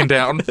gets taken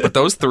down. But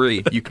those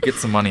 3 you could get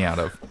some money out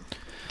of.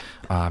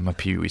 I'm a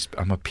Pee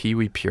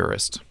Wee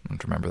purist. I have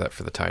to remember that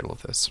for the title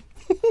of this.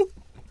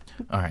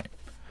 All right,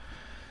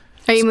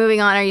 Are you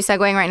moving on? Are you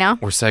segueing right now?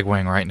 we're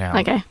segueing right now.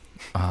 Okay.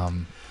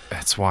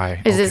 That's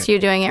why. Is this you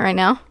doing it right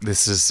now?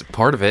 This is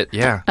part of it.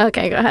 Yeah.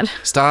 Okay, go ahead.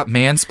 Stop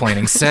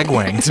mansplaining,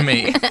 segueing to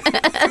me.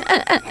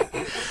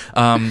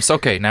 So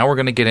okay, now we're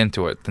gonna get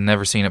into it. The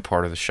never seen it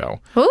part of the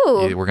show.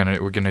 Ooh. We're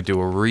gonna do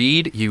a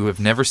read. You have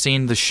never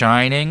seen The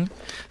Shining.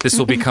 This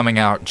will be coming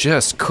out.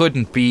 Just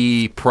couldn't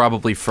be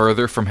probably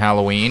further from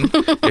Halloween.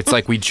 It's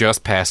like we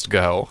just passed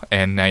go,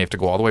 and now you have to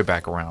go all the way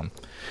back around.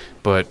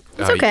 But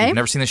okay. You've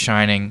never seen The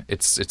Shining.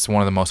 It's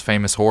one of the most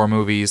famous horror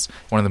movies.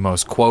 One of the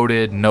most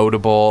quoted,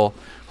 notable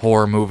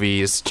horror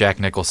movies.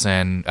 Jack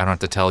Nicholson. I don't have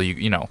to tell you.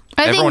 I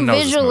everyone think knows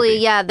this visually, movie.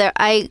 yeah,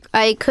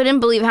 I couldn't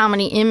believe how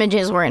many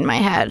images were in my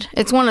head.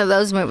 It's one of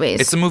those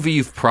movies. It's a movie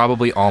you've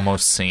probably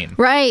almost seen.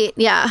 Right,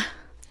 yeah.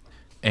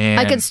 And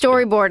I could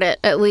storyboard it,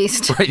 at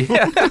least.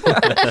 Yeah.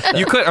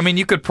 You could. I mean,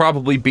 you could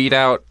probably beat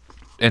out,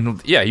 and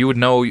yeah, you would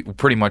know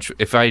pretty much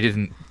if I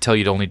didn't tell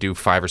you to only do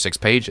 5 or 6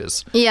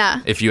 pages.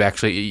 Yeah. If you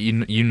actually,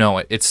 you know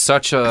it. It's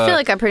such a. I feel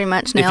like I pretty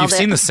much nailed if you've it.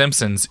 seen The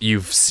Simpsons,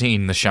 you've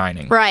seen The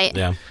Shining. Right.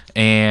 Yeah.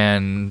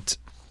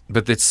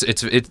 But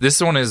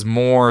this one is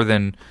more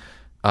than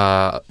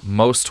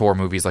most horror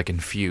movies, like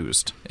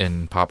infused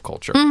in pop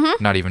culture,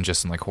 not even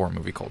just in like horror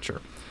movie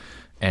culture.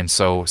 And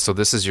so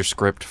this is your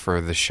script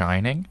for The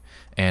Shining.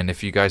 And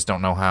if you guys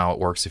don't know how it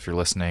works, if you're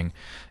listening,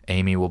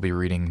 Amy will be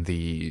reading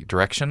the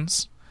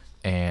directions,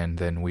 and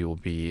then we will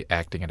be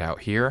acting it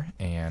out here.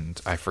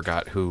 And I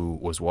forgot who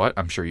was what.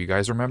 I'm sure you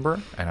guys remember,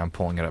 and I'm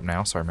pulling it up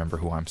now, so I remember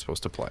who I'm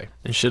supposed to play.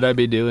 And should I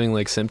be doing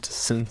like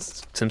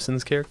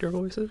Simpsons character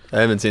voices? I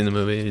haven't seen the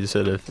movie. You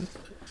said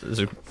there's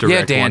a direct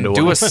Yeah, Dan, one-to-one.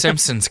 do a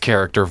Simpsons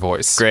character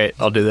voice. Great,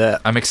 I'll do that.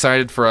 I'm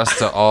excited for us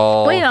to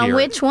all Wait, on hear it.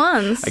 which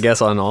ones? I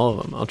guess on all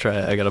of them. I'll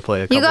try. I gotta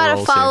play a couple. You gotta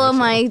roles follow here, so-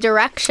 my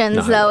directions,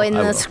 No, I though, will, in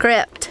I the will.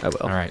 script. I will.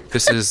 All right,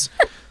 this is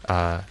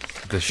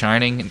The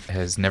Shining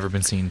has never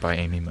been seen by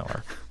Amy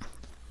Miller.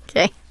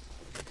 Okay.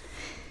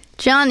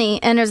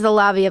 Johnny enters the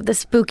lobby of the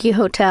spooky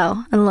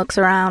hotel and looks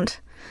around.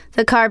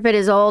 The carpet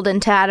is old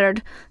and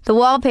tattered. The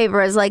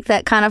wallpaper is like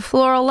that kind of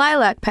floral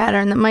lilac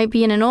pattern that might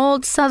be in an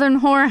old southern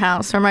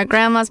whorehouse or my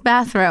grandma's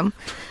bathroom.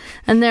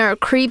 And there are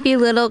creepy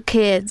little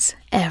kids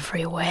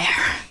everywhere.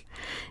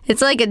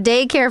 It's like a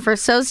daycare for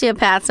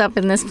sociopaths up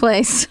in this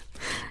place.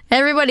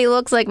 Everybody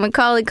looks like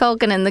Macaulay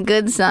Culkin in The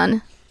Good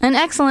Son. An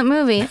excellent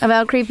movie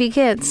about creepy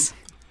kids.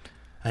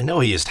 I know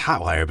he used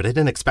Hotwire, but I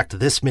didn't expect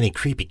this many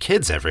creepy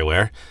kids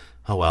everywhere.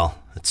 Oh well,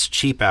 it's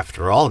cheap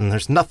after all, and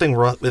there's nothing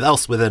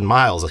else within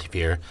miles of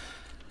here.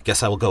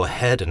 Guess I will go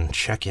ahead and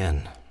check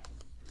in.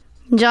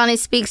 Johnny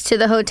speaks to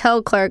the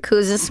hotel clerk, who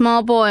is a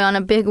small boy on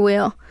a big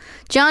wheel.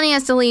 Johnny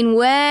has to lean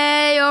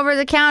way over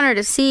the counter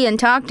to see and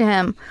talk to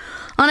him,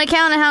 on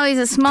account of how he's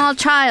a small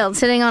child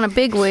sitting on a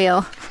big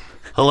wheel.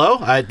 Hello,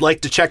 I'd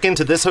like to check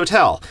into this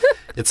hotel.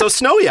 It's so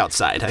snowy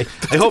outside.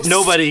 I hope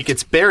nobody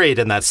gets buried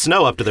in that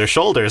snow up to their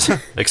shoulders,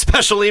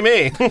 especially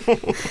me.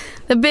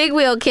 The big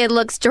wheel kid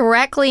looks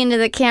directly into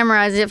the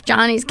camera as if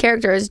Johnny's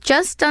character has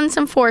just done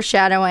some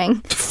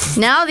foreshadowing.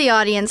 Now the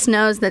audience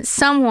knows that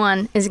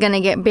someone is going to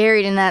get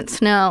buried in that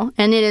snow,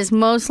 and it is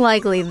most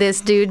likely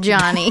this dude,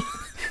 Johnny.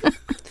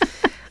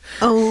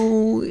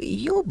 Oh,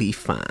 you'll be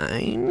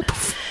fine.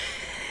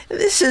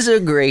 This is a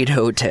great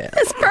hotel.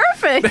 It's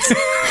perfect.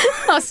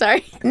 Oh,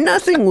 sorry.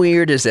 Nothing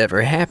weird has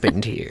ever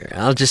happened here.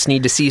 I'll just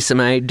need to see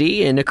some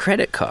ID and a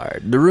credit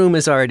card. The room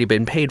has already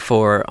been paid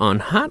for on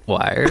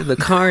Hotwire. The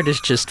card is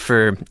just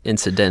for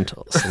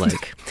incidentals,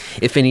 like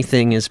if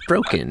anything is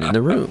broken in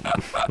the room,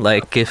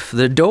 like if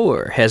the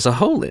door has a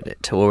hole in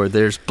it or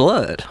there's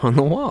blood on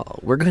the wall.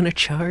 We're going to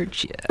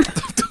charge you.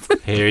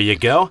 Here you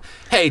go.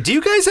 Hey, do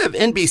you guys have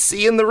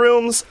NBC in the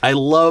rooms? I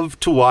love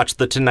to watch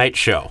The Tonight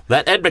Show.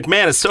 That Ed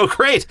McMahon is so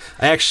great.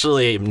 I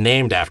actually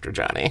named after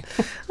Johnny.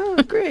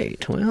 Oh,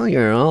 great. Well,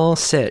 you're all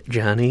set,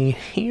 Johnny.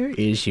 Here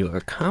is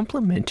your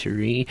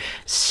complimentary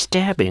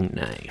stabbing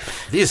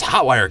knife. These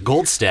Hotwire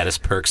Gold status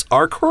perks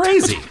are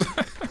crazy.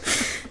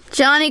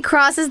 Johnny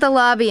crosses the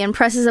lobby and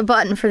presses a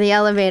button for the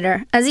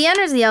elevator. As he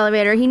enters the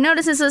elevator, he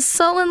notices a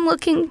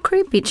sullen-looking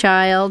creepy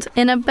child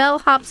in a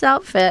bellhop's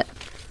outfit.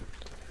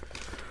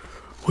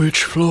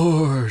 Which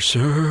floor,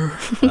 sir?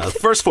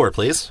 First floor,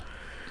 please.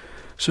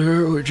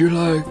 Sir, would you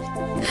like...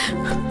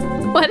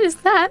 What is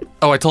that?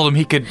 Oh, I told him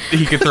he could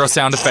throw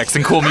sound effects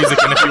and cool music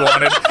in if he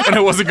wanted, and I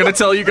wasn't gonna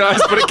tell you guys,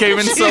 but it came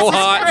in so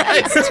hot.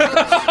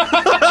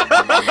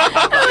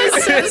 That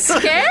was so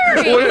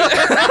scary.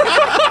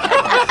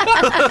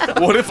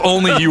 What if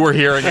only you were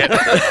hearing it?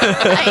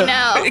 I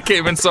know. It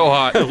came in so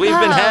hot. We've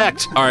been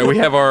hacked. All right, we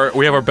have our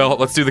bellhop.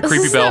 Let's do the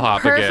creepy This is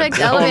bellhop a perfect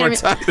again. elevator. One more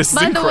time. This is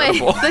By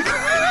incredible. the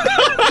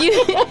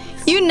way,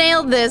 you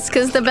nailed this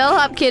because the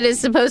bellhop kid is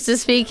supposed to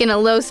speak in a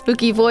low,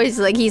 spooky voice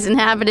like he's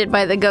inhabited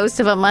by the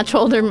ghost of a much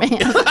older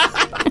man.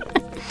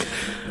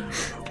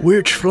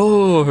 Which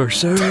floor,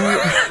 sir?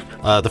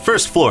 The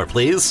first floor,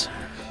 please.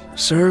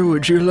 Sir,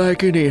 would you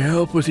like any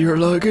help with your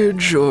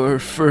luggage or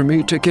for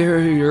me to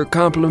carry your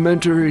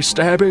complimentary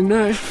stabbing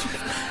knife?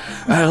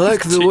 I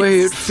like the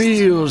way it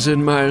feels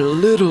in my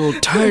little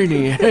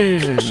tiny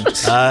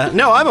hands.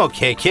 No, I'm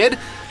okay, kid.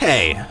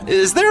 Hey,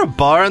 is there a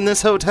bar in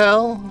this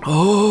hotel?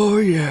 Oh,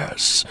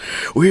 yes.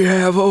 We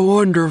have a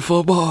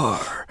wonderful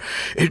bar.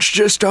 It's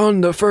just on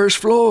the first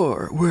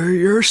floor where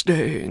you're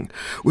staying,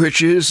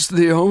 which is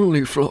the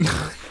only floor.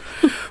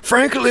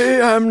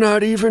 Frankly, I'm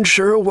not even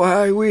sure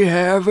why we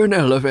have an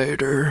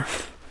elevator.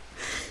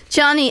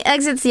 Johnny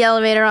exits the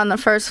elevator on the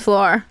first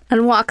floor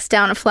and walks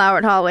down a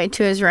flowered hallway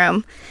to his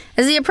room.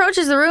 As he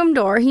approaches the room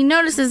door, he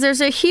notices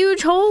there's a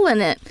huge hole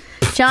in it.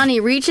 Johnny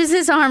reaches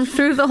his arm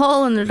through the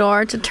hole in the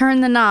door to turn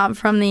the knob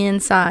from the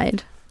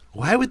inside.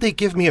 Why would they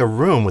give me a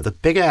room with a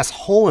big-ass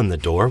hole in the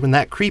door when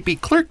that creepy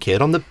clerk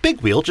kid on the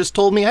big wheel just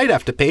told me I'd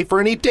have to pay for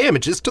any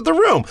damages to the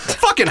room?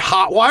 Fucking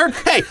Hotwire!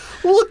 Hey,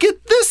 look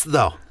at this,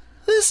 though.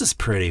 This is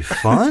pretty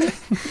fun.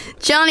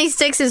 Johnny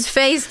sticks his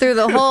face through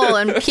the hole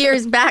and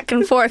peers back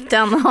and forth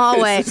down the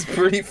hallway. This is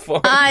pretty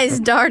fun. Eyes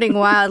darting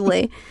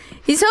wildly.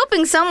 He's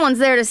hoping someone's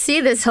there to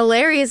see this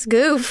hilarious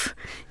goof.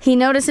 He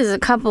notices a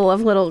couple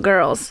of little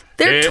girls.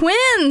 They're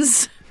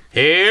twins!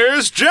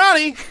 Here's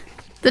Johnny.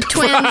 The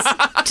twins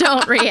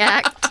don't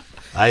react.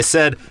 I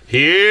said,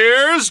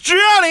 here's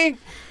Johnny.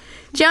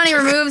 Johnny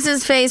removes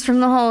his face from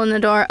the hole in the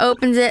door,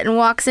 opens it, and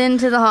walks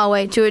into the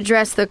hallway to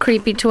address the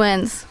creepy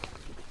twins.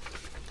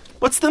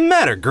 What's the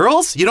matter,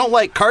 girls? You don't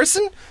like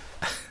Carson?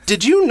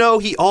 Did you know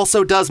he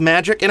also does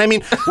magic? And I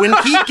mean, when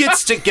he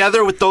gets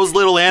together with those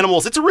little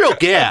animals, it's a real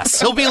gas.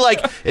 He'll be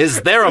like,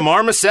 is there a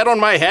marmoset on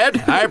my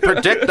head? I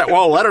predict that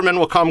while Letterman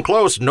will come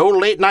close, no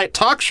late-night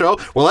talk show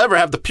will ever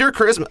have the pure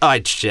charisma.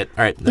 Oh, shit.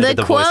 All right. The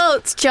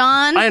quotes, voice.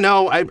 John. I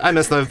know. I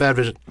missed the bad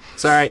vision.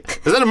 Sorry.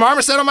 Is that a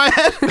marmoset on my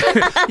head?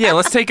 Yeah,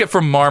 let's take it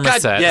from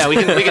Marmoset. God, yeah, we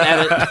can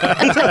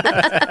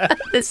edit.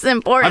 This is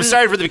important. I'm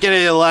sorry for the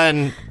beginning of the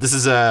line. This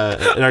is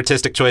an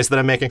artistic choice that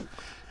I'm making.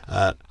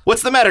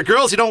 What's the matter,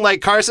 girls? You don't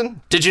like Carson?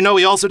 Did you know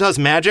he also does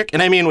magic?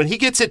 And I mean, when he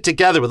gets it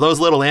together with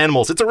those little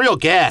animals, it's a real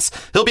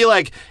gas. He'll be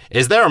like,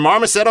 is there a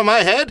marmoset on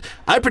my head?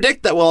 I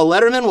predict that while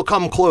Letterman will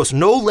come close,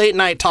 no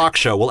late-night talk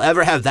show will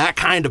ever have that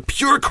kind of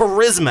pure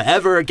charisma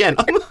ever again.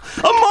 A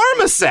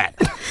marmoset!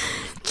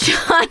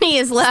 Johnny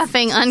is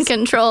laughing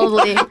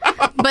uncontrollably,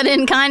 but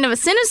in kind of a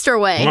sinister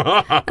way.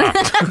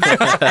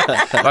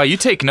 Wow, you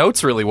take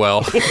notes really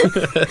well.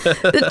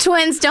 The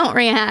twins don't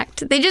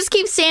react. They just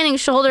keep standing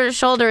shoulder to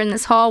shoulder in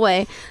this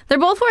hallway. They're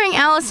both wearing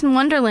Alice in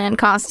Wonderland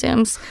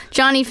costumes.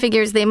 Johnny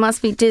figures they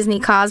must be Disney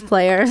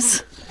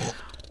cosplayers.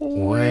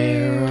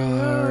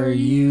 Where are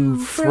you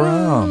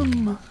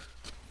from?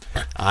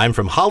 I'm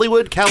from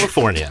Hollywood,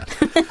 California.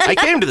 I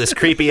came to this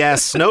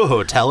creepy-ass snow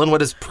hotel in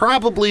what is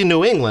probably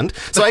New England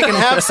so I can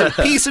have some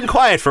peace and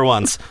quiet for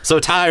once. So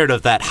tired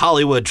of that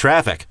Hollywood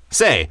traffic.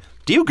 Say,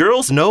 do you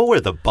girls know where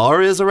the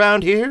bar is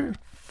around here?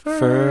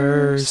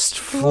 First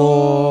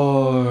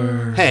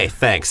floor. Hey,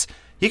 thanks.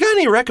 You got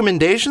any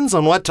recommendations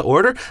on what to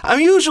order?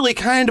 I'm usually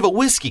kind of a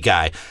whiskey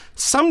guy.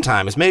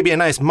 Sometimes maybe a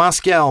nice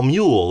Moscow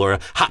Mule or a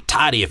hot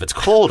toddy if it's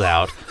cold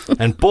out.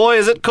 And boy,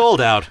 is it cold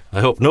out.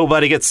 I hope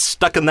nobody gets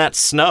stuck in that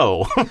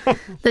snow.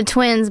 The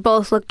twins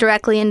both look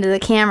directly into the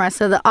camera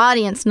so the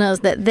audience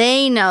knows that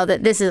they know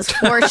that this is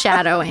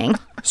foreshadowing.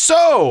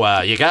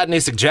 So, you got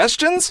any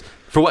suggestions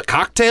for what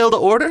cocktail to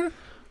order?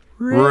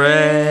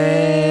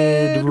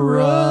 Red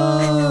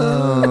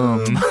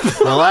rum.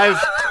 Well,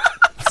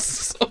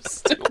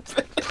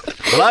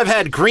 Well, I've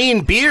had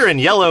green beer and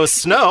yellow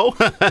snow.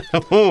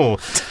 Ooh.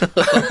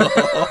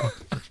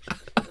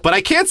 But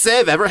I can't say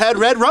I've ever had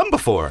red rum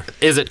before.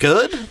 Is it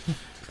good?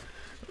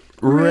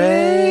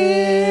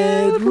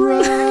 Red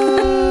rum.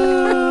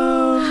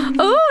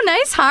 Oh,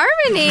 nice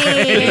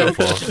harmony.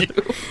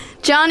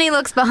 Johnny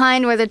looks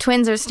behind where the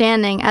twins are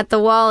standing at the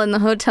wall in the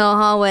hotel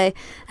hallway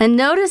and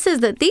notices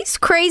that these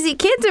crazy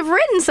kids have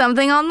written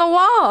something on the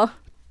wall.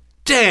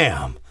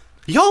 Damn.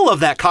 Y'all love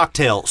that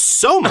cocktail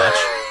so much,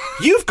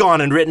 you've gone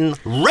and written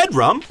red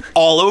rum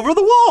all over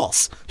the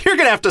walls. You're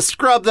going to have to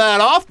scrub that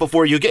off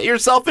before you get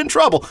yourself in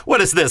trouble. What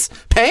is this,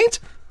 paint?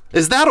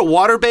 Is that a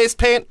water-based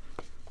paint?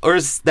 Or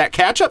is that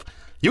ketchup?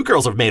 You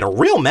girls have made a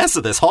real mess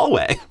of this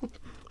hallway.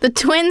 The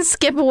twins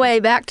skip away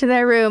back to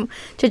their room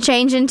to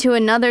change into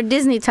another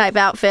Disney-type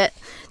outfit.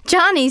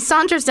 Johnny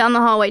saunters down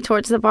the hallway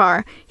towards the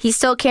bar. He's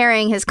still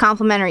carrying his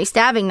complimentary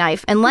stabbing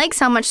knife and likes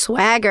how much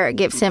swagger it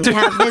gives him to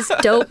have this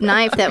dope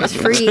knife that was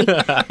free.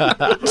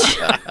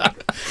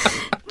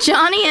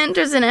 Johnny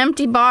enters an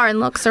empty bar and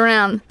looks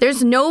around.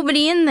 There's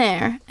nobody in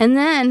there. And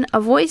then a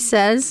voice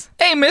says,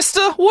 "Hey,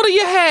 mister, what do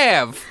you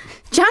have?"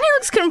 Johnny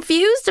looks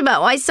confused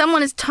about why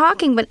someone is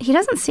talking, but he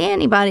doesn't see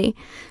anybody.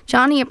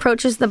 Johnny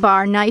approaches the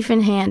bar, knife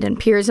in hand, and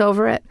peers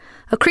over it.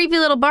 A creepy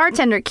little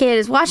bartender kid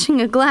is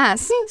washing a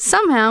glass.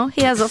 Somehow,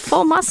 he has a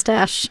full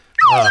mustache.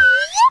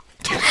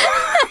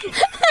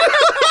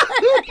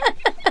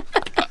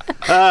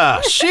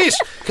 Sheesh.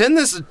 Couldn't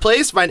this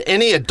place find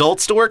any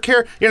adults to work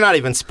here? You're not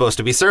even supposed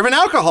to be serving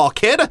alcohol,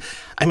 kid.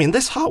 I mean,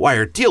 this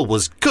Hotwire deal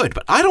was good,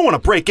 but I don't want to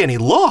break any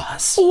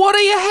laws. What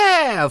do you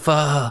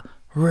have?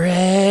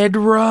 Red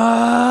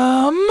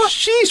rum?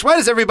 Sheesh, why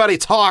does everybody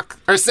talk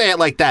or say it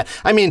like that?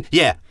 I mean,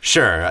 yeah,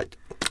 sure.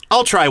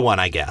 I'll try one,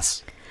 I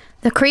guess.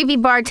 The creepy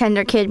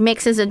bartender kid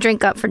mixes a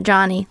drink up for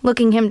Johnny,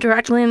 looking him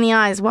directly in the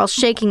eyes while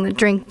shaking the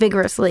drink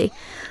vigorously.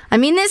 I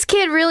mean, this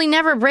kid really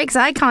never breaks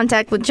eye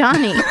contact with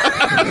Johnny.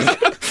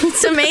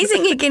 It's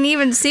amazing he can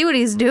even see what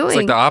he's doing. It's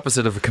like the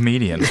opposite of a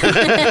comedian.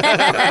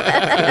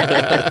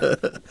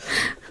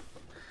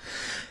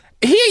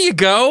 Here you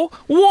go.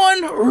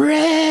 One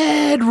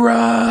red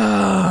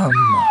rum.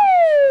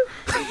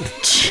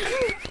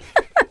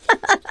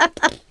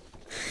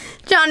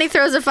 Johnny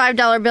throws a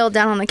 $5 bill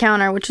down on the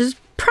counter, which is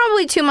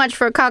probably too much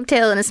for a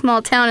cocktail in a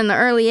small town in the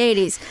early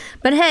 80s.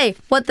 But hey,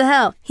 what the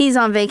hell? He's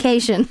on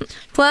vacation.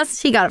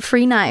 Plus, he got a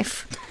free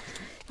knife.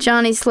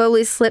 Johnny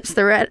slowly sips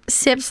the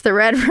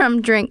red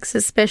rum drink,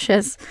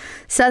 suspicious.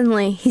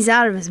 Suddenly, he's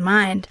out of his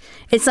mind.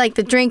 It's like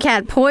the drink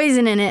had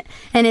poison in it,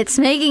 and it's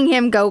making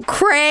him go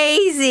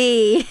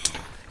crazy.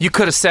 You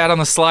could have sat on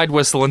the slide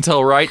whistle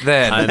until right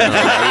then. I know.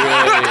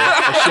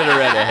 I should have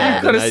read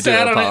ahead. Could have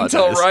sat on it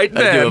until right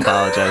then. I do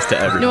apologize to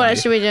everybody. What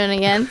should we do it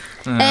again?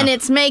 And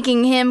it's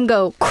making him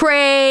go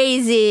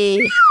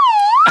crazy.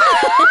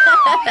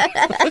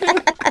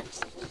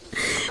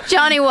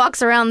 Johnny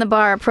walks around the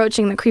bar,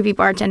 approaching the creepy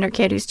bartender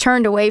kid who's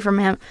turned away from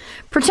him,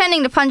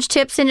 pretending to punch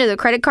tips into the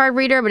credit card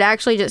reader, but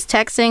actually just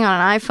texting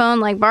on an iPhone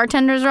like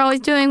bartenders are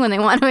always doing when they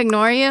want to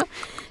ignore you.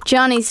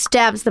 Johnny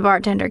stabs the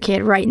bartender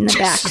kid right in the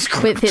back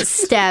with his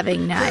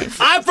stabbing knife.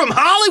 I'm from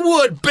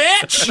Hollywood,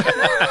 bitch!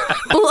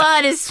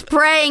 Blood is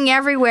spraying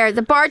everywhere.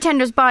 The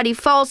bartender's body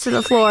falls to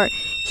the floor.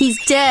 He's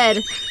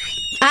dead.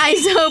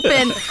 Eyes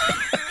open.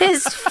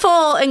 His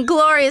full and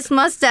glorious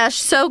mustache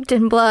soaked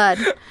in blood.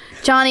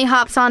 Johnny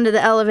hops onto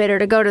the elevator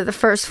to go to the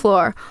first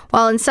floor.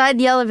 While inside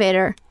the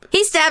elevator,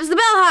 he stabs the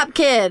bellhop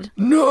kid.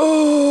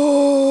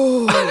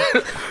 No!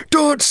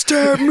 Don't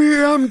stab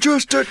me, I'm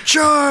just a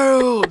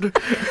child!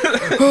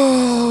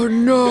 Oh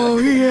no,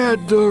 he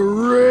had the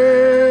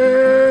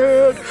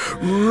red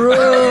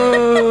rum!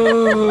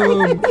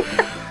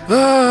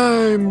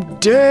 I'm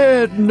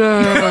dead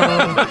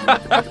now!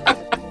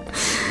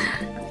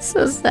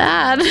 So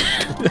sad.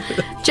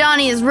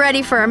 Johnny is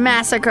ready for a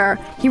massacre.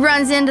 He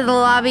runs into the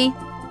lobby.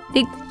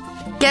 He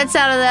gets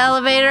out of the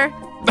elevator.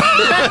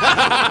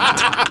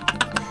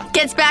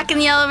 Gets back in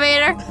the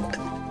elevator.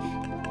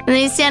 And then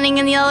he's standing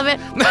in the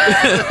elevator.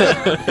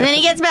 And then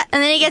he gets back,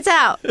 and then he gets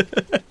out.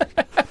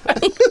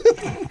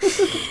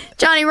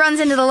 Johnny runs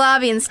into the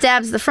lobby and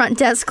stabs the front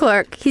desk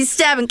clerk. He's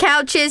stabbing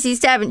couches, he's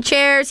stabbing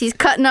chairs, he's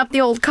cutting up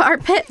the old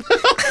carpet.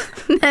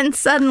 Then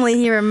suddenly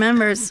he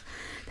remembers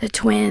the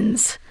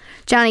twins.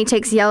 Johnny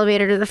takes the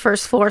elevator to the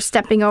first floor,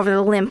 stepping over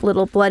the limp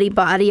little bloody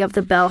body of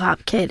the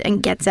bellhop kid,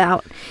 and gets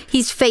out.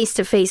 He's face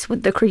to face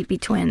with the creepy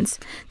twins.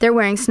 They're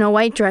wearing Snow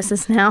White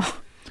dresses now.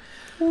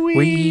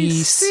 We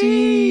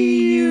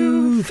see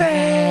you've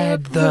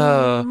had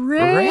the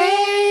red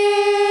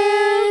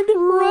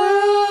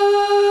rum.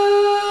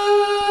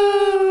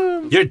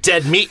 You're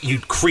dead meat, you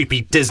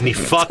creepy Disney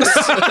fucks.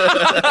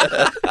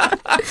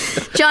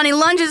 Johnny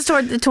lunges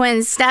toward the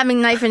twins,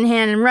 stabbing knife in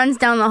hand, and runs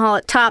down the hall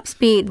at top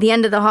speed. The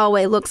end of the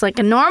hallway looks like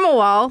a normal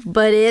wall,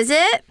 but is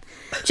it?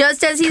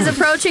 Just as he's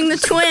approaching the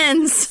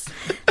twins,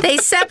 they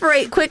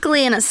separate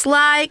quickly in a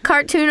sly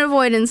cartoon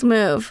avoidance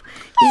move.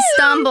 He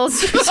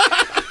stumbles.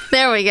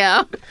 There we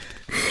go.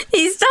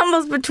 He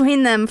stumbles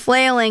between them,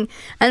 flailing,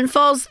 and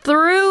falls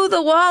through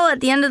the wall at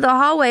the end of the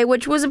hallway,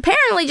 which was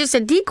apparently just a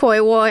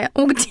decoy wall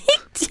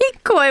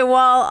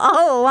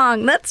all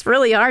along. That's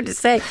really hard to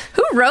say.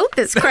 Who wrote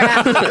this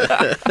crap?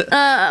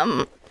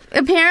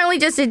 Apparently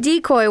just a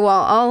decoy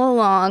wall all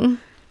along.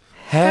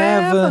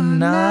 Have a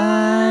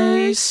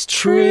nice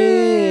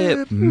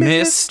trip,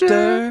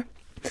 mister.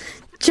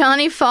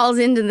 Johnny falls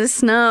into the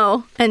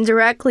snow and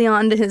directly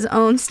onto his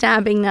own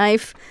stabbing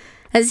knife.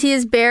 As he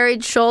is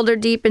buried shoulder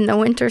deep in the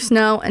winter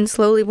snow and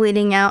slowly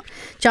bleeding out,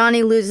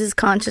 Johnny loses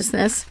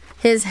consciousness.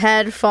 His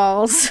head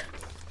falls.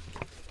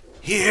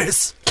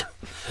 Here's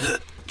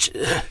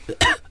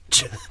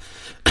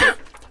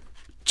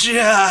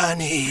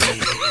Johnny.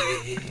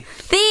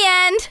 The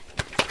end.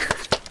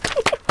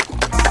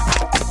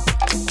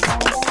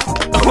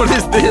 What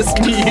is this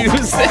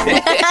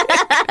music?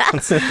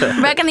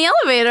 Back in the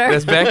elevator.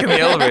 That's back in the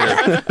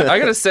elevator. I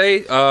gotta say,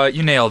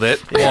 you nailed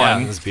it. Yeah,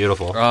 One. it was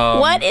beautiful.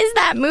 What is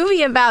that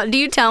movie about? Do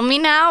you tell me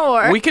now,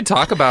 or We could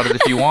talk about it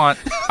if you want.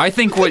 I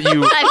think what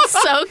you I'm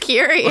so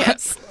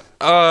curious.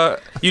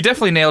 you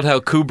definitely nailed how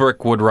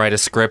Kubrick would write a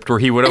script where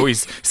he would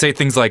always say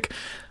things like,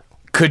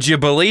 "Could you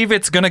believe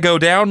it's gonna go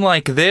down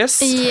like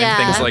this?" Yeah.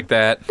 And things like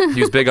that. He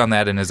was big on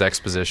that in his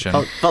exposition.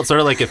 Felt sort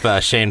of like if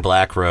Shane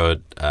Black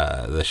wrote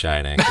The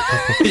Shining.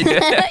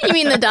 You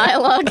mean the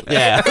dialogue?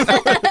 Yeah.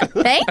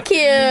 Thank This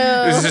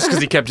you. is just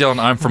because he kept yelling,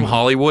 "I'm from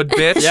Hollywood,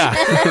 bitch." Yeah.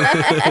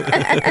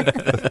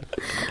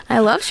 I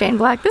love Shane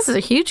Black. This is a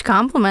huge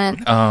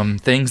compliment.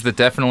 Things that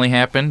definitely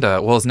happened.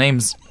 Well, his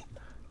name's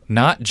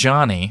not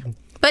Johnny.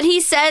 But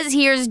he says,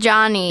 "Here's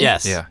Johnny."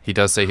 Yes. Yeah, he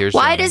does say here's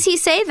Why Johnny. does he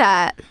say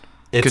that?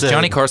 Because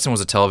Johnny Carson was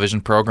a television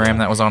program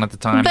that was on at the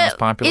time that was But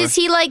popular. is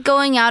he like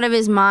going out of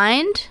his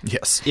mind?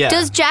 Yes. Yeah.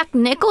 Does Jack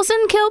Nicholson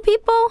kill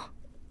people?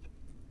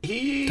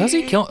 Does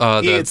he kill?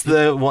 It's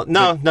the one.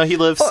 No, he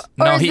lives. Or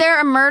No, is he-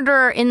 there a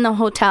murderer in the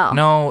hotel?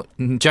 No,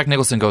 Jack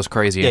Nicholson goes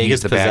crazy and Yeah, he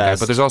he's gets the bad guy. possessed.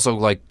 But there's also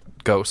like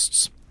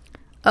ghosts.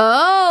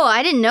 Oh,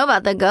 I didn't know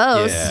about the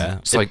ghost. Yeah.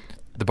 It's like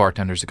the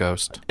bartender's a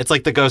ghost. It's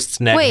like the ghosts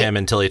nag Wait. him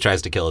until he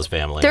tries to kill his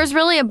family. There's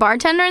really a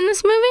bartender in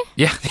this movie?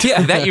 Yeah,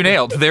 that you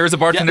nailed. There is a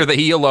bartender that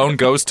he alone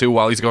goes to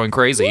while he's going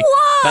crazy.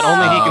 Whoa! that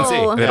only he can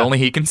see. That only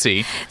he can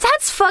see.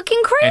 That's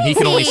fucking crazy. And he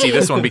can only see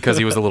this one because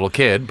he was a little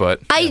kid, but...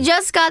 I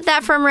just got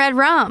that from Red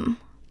Rum.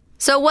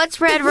 So what's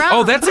Red Rum?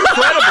 Oh, that's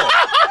incredible!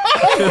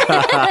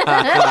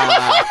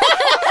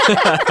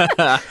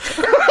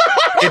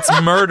 It's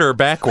murder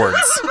backwards.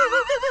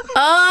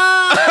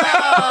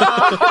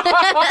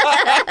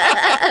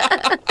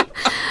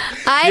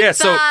 I Yeah,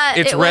 so thought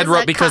it's it red was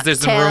rub a because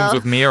there's in cocktail. rooms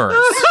with mirrors.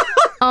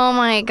 Oh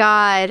my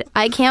god.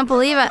 I can't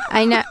believe it.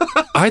 I know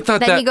I thought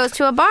that he goes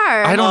to a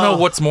bar. I don't know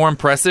what's more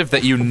impressive,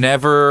 that you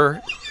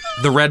never...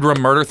 The red rum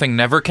murder thing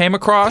never came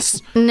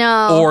across,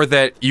 No. or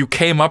that you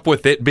came up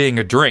with it being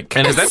a drink.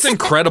 And that's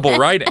incredible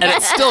writing. And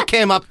it still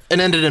came up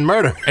and ended in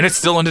murder. And it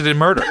still ended in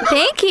murder.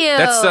 Thank you.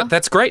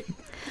 That's great.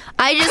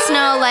 I just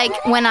know,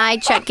 like, when I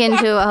check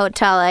into a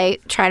hotel, I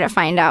try to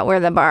find out where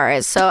the bar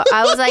is. So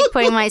I was, like,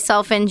 putting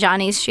myself in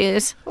Johnny's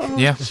shoes.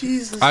 Yeah.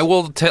 I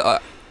will tell...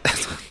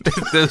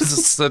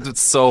 it's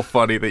so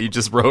funny that you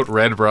just wrote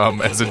red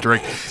rum as a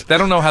drink. I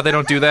don't know how they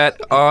don't do that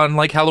on,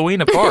 like,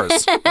 Halloween at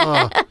bars.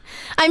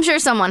 I'm sure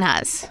someone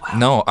has.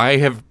 No, I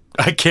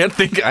can't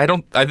think...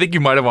 I think you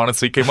might have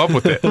honestly came up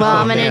with it. Well,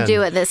 I'm going to man.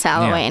 do it this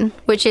Halloween,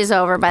 which is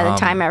over by the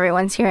time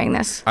everyone's hearing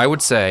this. I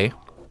would say,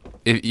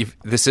 if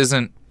this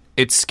isn't...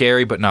 It's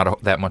scary, but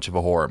not that much of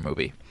a horror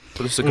movie.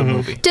 But it's a good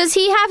movie. Does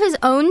he have his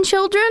own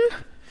children?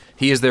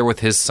 He is there with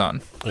his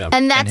son.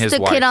 And that's his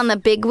the wife. kid on the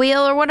big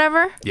wheel or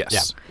whatever?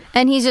 Yes.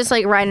 And he's just,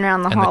 like, riding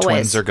around the And the hallways.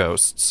 twins are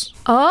ghosts.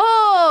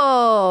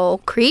 Oh,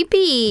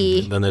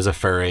 creepy. Then there's a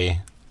furry.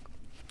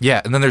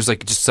 Yeah, and then there's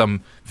like just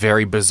some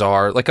very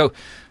bizarre, like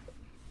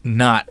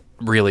not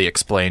really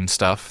explained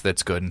stuff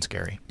that's good and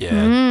scary.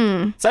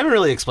 Yeah. So I haven't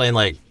really explained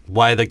like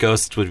why the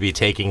ghosts would be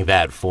taking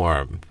that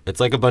form. It's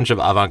like a bunch of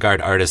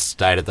avant-garde artists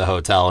died at the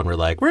hotel and we're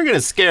like, we're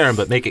gonna scare them,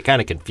 but make it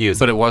kind of confusing.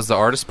 But it was the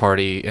artist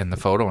party in the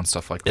photo and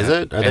stuff like that. Is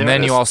it? Are they And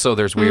then you artists? also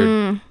there's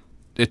weird.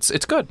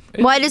 It's good.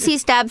 Why does he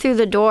stab through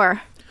the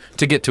door?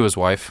 To get to his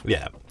wife,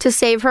 yeah. To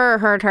save her or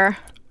hurt her?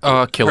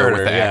 kill her Hurt with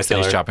her, the yeah, axe that kill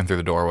he's her. chopping through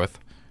the door with.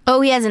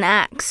 Oh, he has an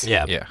axe.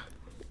 Yeah. Yeah.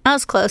 That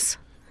was close.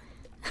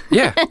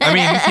 Yeah, I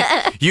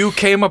mean, you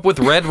came up with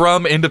red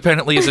rum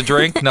independently as a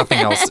drink. Nothing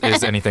else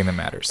is anything that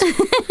matters.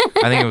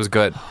 I think it was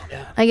good.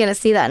 I gotta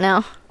see that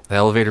now. The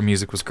elevator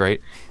music was great.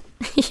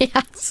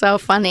 Yeah, so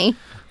funny.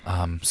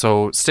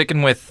 So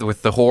sticking with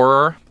the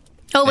horror.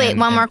 Oh, wait, and-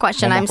 one more and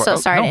question. one more I'm que- so oh,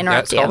 sorry no, to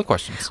interrupt that's all the you.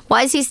 questions.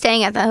 Why is he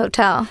staying at the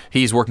hotel?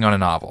 He's working on a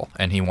novel,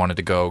 and he wanted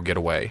to go get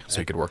away so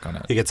he could work on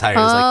it. He gets hired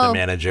as like Oh. the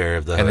manager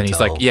of the And then he's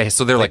hotel. like, yeah.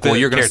 So they're like, the well,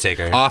 you're going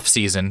caretaker. to off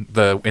season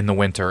in the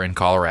winter in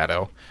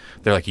Colorado.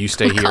 They're like, you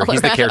stay here.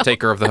 He's the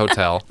caretaker of the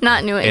hotel.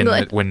 Not New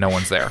England. When no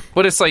one's there.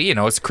 But it's like,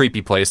 it's a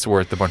creepy place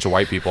with a bunch of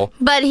white people.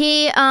 But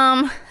he,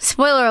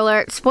 spoiler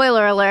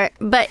alert,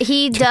 but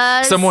he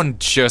does... Someone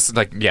just,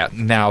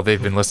 now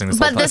they've been listening this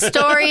whole But time. the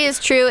story is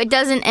true. It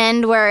doesn't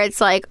end where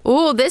it's like,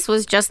 ooh, this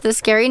was just the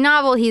scary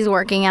novel he's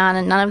working on,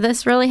 and none of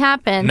this really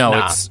happened. No,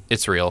 Nah.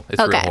 it's real. It's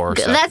Okay, real horror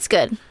good. stuff. That's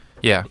good.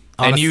 Yeah.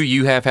 And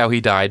you have how he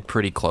died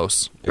pretty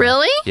close.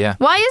 Really? Yeah.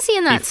 Why is he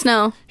in that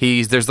snow?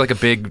 There's like a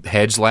big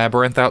hedge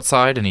labyrinth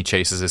outside, and he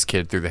chases his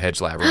kid through the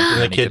hedge labyrinth. And and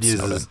the then he kid gets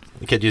snowed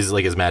uses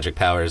in. his magic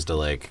powers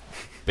to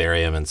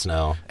bury him in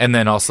snow. And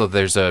then also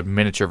there's a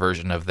miniature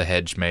version of the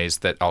hedge maze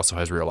that also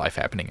has real life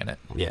happening in it.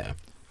 Yeah.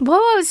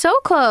 Whoa, so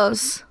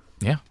close.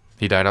 Yeah.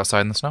 He died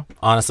outside in the snow.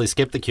 Honestly,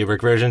 skip the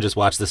Kubrick version. Just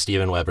watch the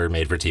Steven Weber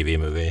made-for-TV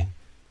movie.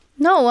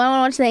 No, I want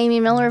to watch the Amy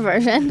Miller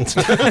version.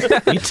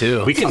 Me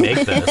too. We can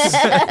make this. We've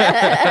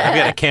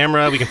got a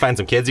camera. We can find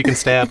some kids you can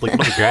stab. It'll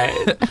be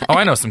great. Oh,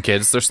 I know some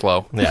kids. They're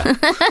slow. Yeah.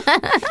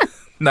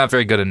 Not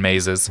very good in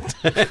mazes.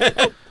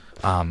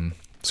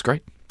 It's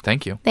great.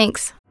 Thank you.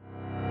 Thanks.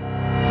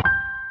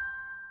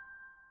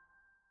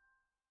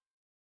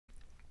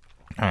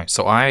 All right,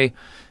 so I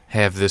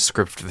have this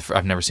script.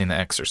 I've never seen The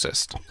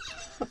Exorcist,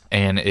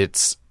 and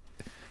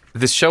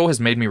this show has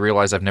made me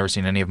realize I've never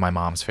seen any of my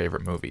mom's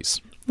favorite movies.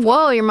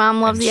 Whoa, your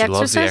mom loves And The she Exorcist?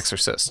 loves The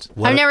Exorcist.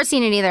 I've never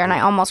seen it either, and I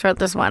almost wrote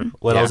this one.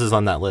 What Yeah. else is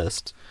on that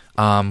list?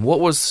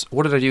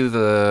 What did I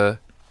do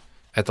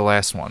at the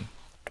last one?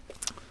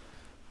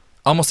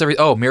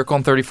 Miracle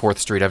on 34th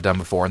Street I've done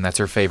before, and that's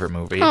her favorite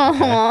movie.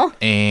 Aw.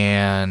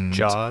 And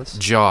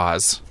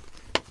Jaws.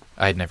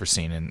 I had never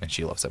seen, and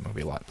she loves that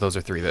movie a lot. Those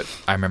are three that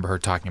I remember her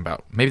talking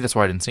about. Maybe that's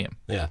why I didn't see them.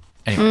 Yeah.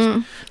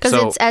 Anyways. Because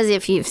So- it's as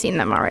if you've seen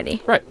them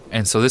already. Right.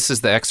 And so this is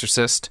The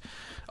Exorcist.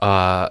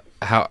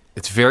 How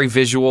it's very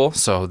visual,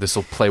 so this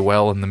will play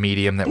well in the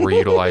medium that we're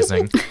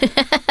utilizing.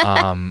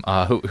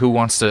 Who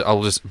wants to?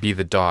 I'll just be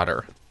the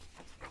daughter.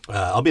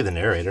 I'll be the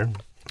narrator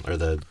or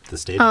the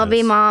stage. I'll be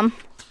notes. mom,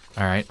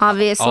 All right.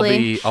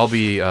 obviously. I'll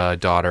be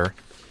daughter.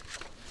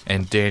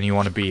 And Dan, you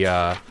want to be?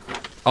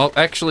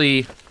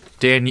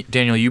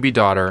 Daniel, you be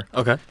daughter.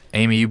 Okay.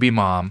 Amy, you be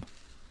mom.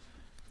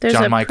 There's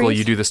John a Michael, priest,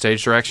 you do the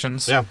stage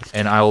directions. Yeah.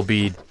 And I will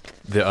be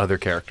the other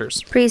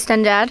characters priest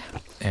and dad.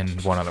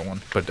 and one other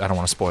one, but I don't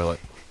want to spoil it.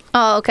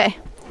 Oh, okay.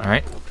 All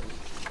right.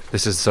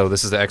 This is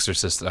The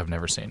Exorcist that I've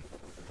never seen.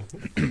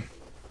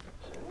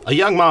 A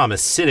young mom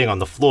is sitting on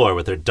the floor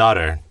with her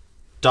daughter.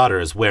 Daughter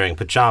is wearing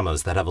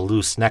pajamas that have a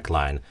loose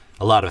neckline,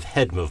 a lot of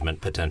head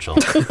movement potential.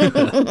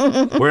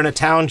 We're in a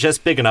town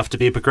just big enough to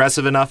be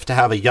progressive enough to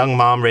have a young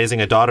mom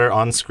raising a daughter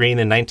on screen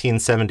in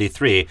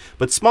 1973,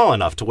 but small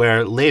enough to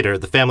where later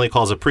the family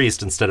calls a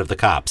priest instead of the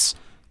cops.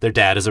 Their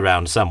dad is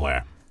around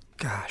somewhere.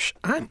 Gosh,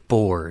 I'm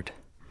bored.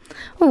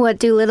 What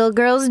do little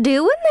girls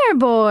do when they're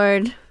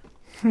bored?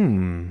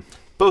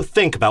 Both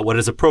think about what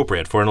is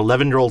appropriate for an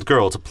 11-year-old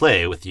girl to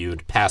play with you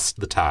to pass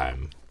the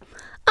time.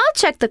 I'll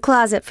check the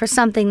closet for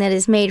something that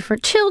is made for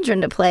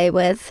children to play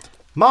with.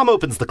 Mom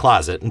opens the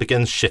closet and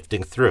begins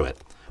shifting through it,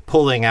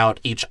 pulling out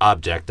each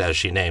object as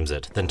she names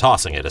it, then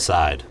tossing it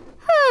aside.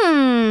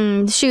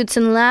 Chutes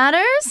and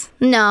ladders?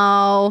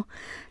 No.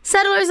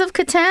 Settlers of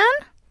Catan?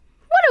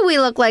 What do we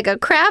look like, a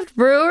craft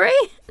brewery?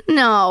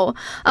 No.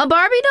 A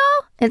Barbie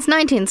doll? It's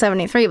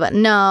 1973, but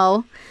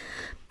no.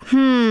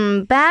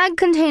 Bag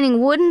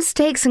containing wooden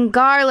stakes and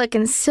garlic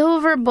and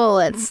silver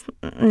bullets.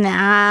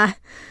 Nah.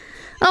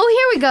 Oh,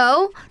 here we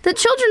go. The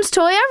children's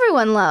toy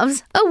everyone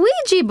loves. A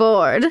Ouija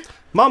board.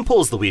 Mom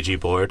pulls the Ouija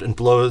board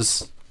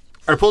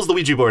pulls the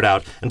Ouija board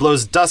out and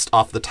blows dust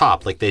off the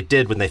top like they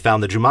did when they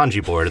found the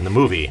Jumanji board in the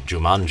movie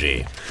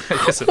Jumanji.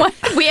 What?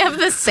 We have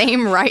the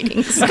same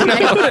writing style.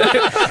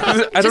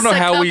 I don't know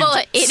how we couple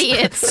of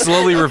idiots.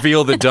 slowly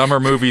reveal the dumber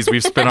movies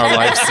we've spent our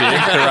lives seeing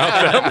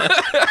throughout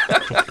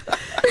them.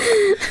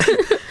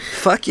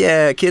 Fuck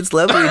yeah, kids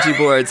love Ouija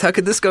boards. How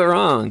could this go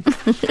wrong?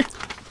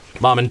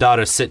 Mom and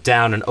daughter sit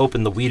down and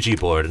open the Ouija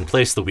board and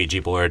place the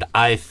Ouija board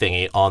eye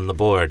thingy on the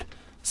board.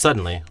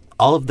 Suddenly,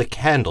 all of the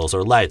candles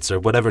or lights or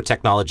whatever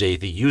technology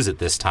they use at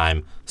this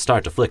time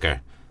start to flicker.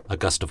 A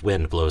gust of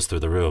wind blows through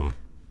the room.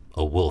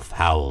 A wolf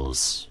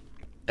howls.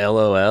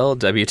 LOL,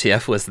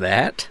 WTF was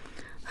that?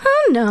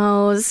 Who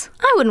knows?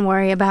 I wouldn't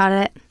worry about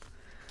it.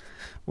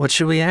 What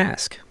should we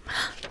ask?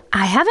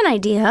 I have an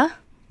idea.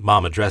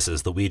 Mom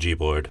addresses the Ouija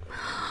board.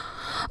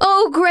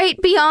 Oh, great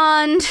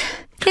beyond.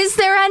 Is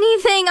there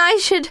anything I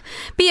should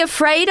be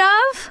afraid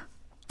of?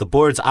 The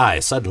board's eye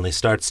suddenly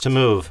starts to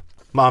move.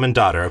 Mom and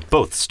daughter are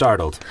both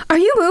startled. Are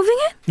you moving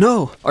it?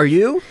 No, are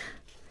you?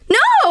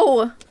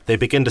 No! They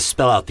begin to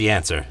spell out the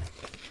answer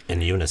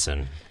in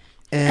unison.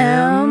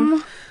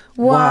 M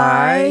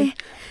Y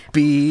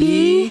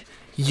B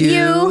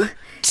U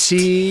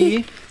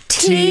T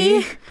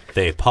T.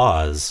 They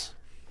pause.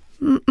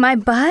 My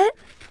butt?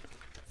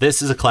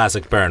 This is a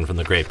classic burn from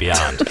the great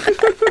beyond.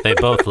 They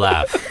both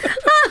laugh.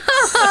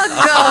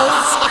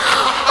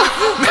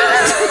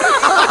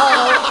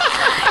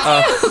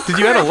 Did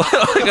you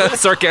add a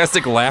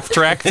sarcastic laugh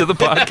track to the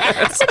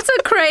podcast? It's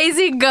a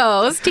crazy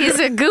ghost. He's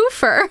a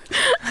goofer.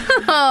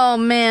 Oh,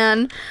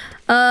 man.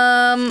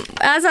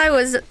 As I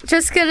was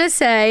just gonna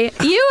say,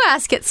 you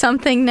ask it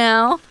something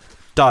now.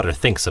 Daughter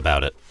thinks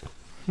about it.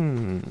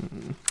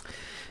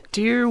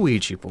 Dear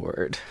Ouija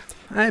board,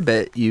 I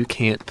bet you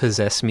can't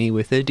possess me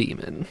with a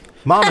demon.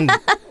 Mom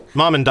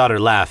and daughter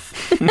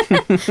laugh.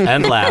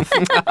 And laugh.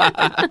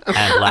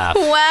 And laugh.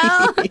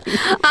 Well,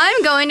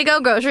 I'm going to go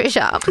grocery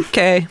shop.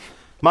 Okay.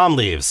 Mom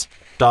leaves.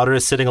 Daughter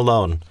is sitting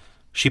alone.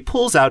 She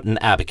pulls out an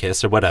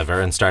abacus or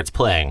whatever and starts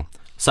playing.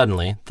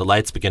 Suddenly, the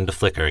lights begin to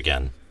flicker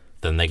again.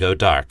 Then they go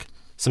dark.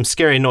 Some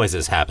scary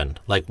noises happen,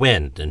 like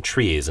wind and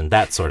trees and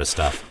that sort of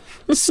stuff.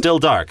 Still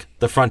dark,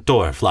 the front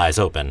door flies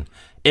open.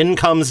 In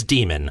comes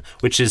Demon,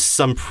 which is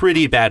some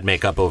pretty bad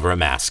makeup over a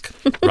mask.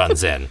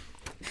 Runs in.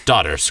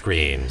 Daughter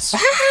screams.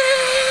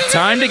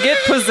 Time to get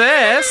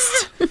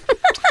possessed.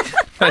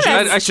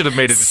 I should have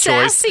made it a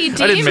choice. Sassy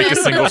I didn't make a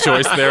demon. single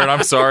choice there, and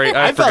I'm sorry.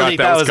 I felt forgot like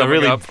that was a coming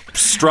really up.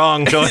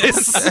 strong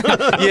choice.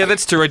 Yeah,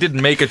 that's true. I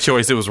didn't make a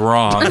choice. It was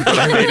wrong, but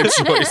I made a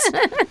choice.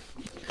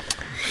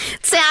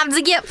 Time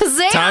to get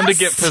possessed. Time to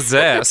get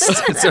possessed.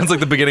 It sounds like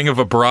the beginning of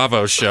a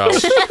Bravo show.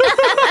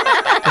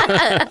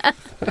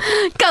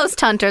 Ghost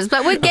hunters,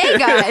 but with gay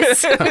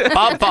guys.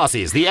 Bob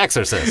Fosse's The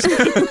Exorcist.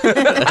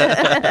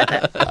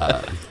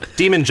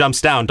 Demon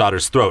jumps down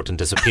daughter's throat and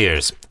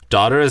disappears.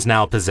 Daughter is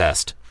now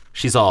possessed.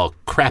 She's all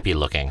crappy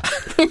looking.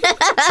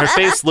 Her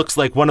face looks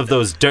like one of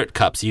those dirt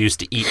cups you used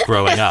to eat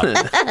growing up.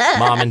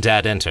 Mom and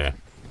Dad enter.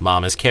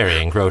 Mom is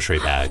carrying grocery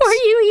bags. Were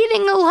you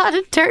eating a lot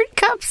of dirt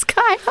cups,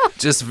 Kyle?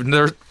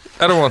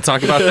 I don't want to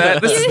talk about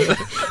that.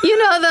 You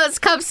know those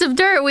cups of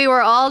dirt we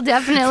were all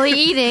definitely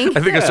eating.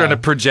 I think I was trying to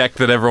project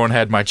that everyone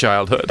had my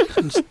childhood.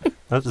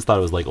 I just thought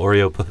it was like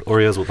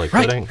Oreos with like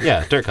pudding.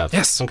 Yeah, dirt cups.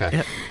 Yes. Okay.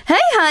 Yeah. Hey,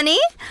 honey,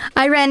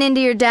 I ran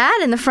into your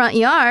dad in the front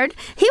yard.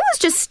 He was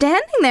just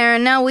standing there,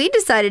 and now we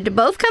decided to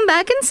both come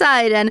back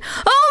inside, and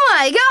oh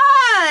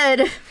my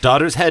God!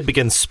 Daughter's head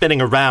begins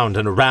spinning around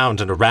and around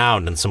and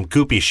around, and some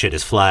goopy shit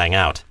is flying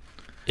out.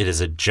 It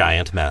is a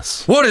giant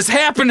mess. What is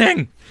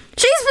happening?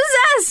 She's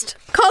possessed!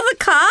 Call the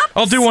cops?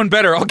 I'll do one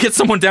better. I'll get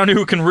someone down here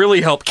who can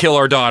really help kill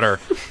our daughter.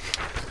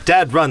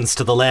 Dad runs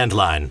to the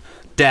landline.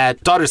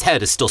 Daughter's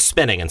head is still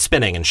spinning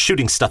and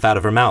shooting stuff out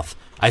of her mouth.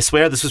 I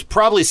swear this was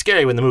probably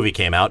scary when the movie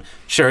came out.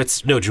 Sure,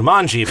 it's no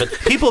Jumanji, but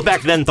people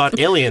back then thought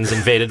aliens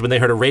invaded when they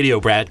heard a radio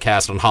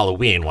broadcast on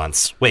Halloween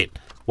once. Wait,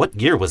 what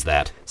year was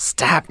that?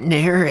 Stop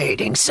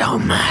narrating so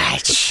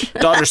much.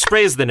 Daughter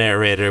sprays the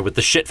narrator with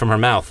the shit from her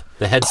mouth.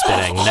 The head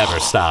spinning never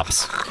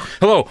stops.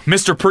 Hello,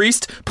 Mr.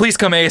 Priest. Please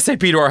come ASAP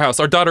to our house.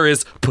 Our daughter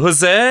is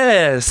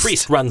possessed.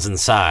 Priest runs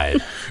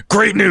inside.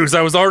 Great news.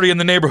 I was already in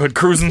the neighborhood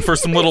cruising for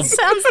some little...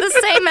 Sounds the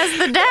same as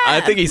the dad.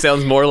 I think he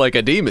sounds more like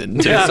a demon.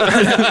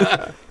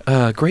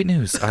 Great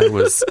news. I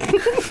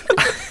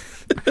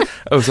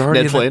was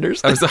already Ned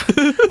Flanders?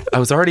 I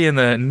was already in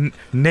the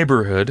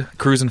neighborhood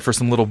cruising for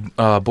some little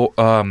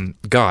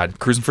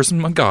cruising for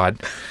some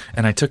god,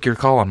 and I took your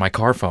call on my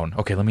car phone.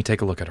 Okay, let me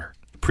take a look at her.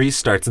 Priest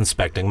starts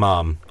inspecting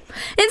Mom.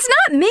 It's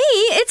not me,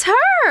 it's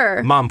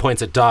her. Mom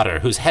points at daughter,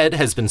 whose head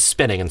has been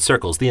spinning in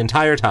circles the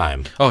entire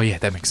time. Oh yeah,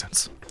 that makes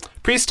sense.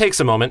 Priest takes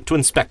a moment to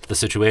inspect the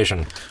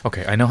situation.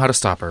 Okay, I know how to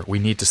stop her. We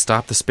need to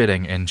stop the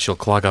spitting, and she'll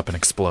clog up and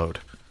explode.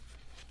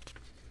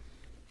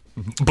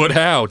 But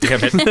how?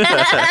 Damn it.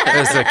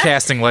 As the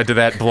casting led to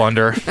that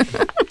blunder.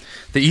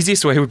 The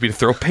easiest way would be to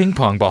throw ping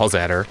pong balls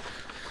at her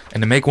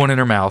and to make one in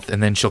her mouth,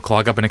 and then she'll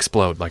clog up and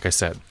explode, like I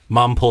said.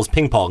 Mom pulls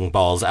ping pong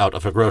balls out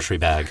of a grocery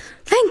bag.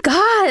 Thank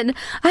God.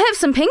 I have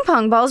some ping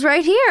pong balls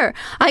right here.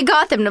 I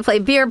got them to play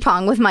beer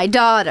pong with my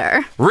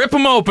daughter. Rip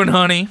them open,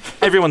 honey.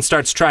 Everyone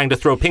starts trying to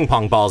throw ping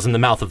pong balls in the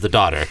mouth of the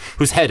daughter,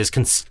 whose head is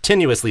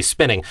continuously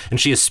spinning,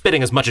 and she is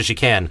spitting as much as she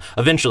can.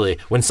 Eventually,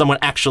 when someone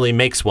actually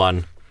makes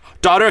one,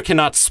 daughter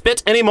cannot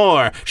spit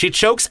anymore. She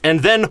chokes, and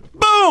then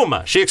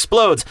boom! She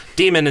explodes.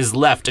 Demon is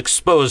left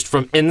exposed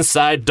from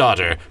inside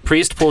daughter.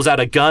 Priest pulls out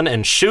a gun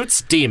and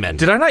shoots Demon.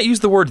 Did I not use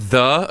the word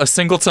 "the" a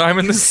single time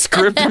in this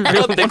script?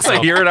 Once I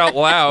hear it out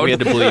loud. We had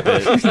to bleep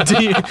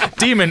it.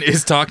 Demon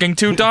is talking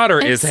to daughter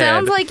It is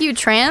sounds head. like you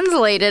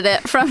translated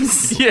it from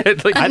Yeah,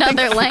 like,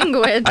 another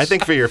language. I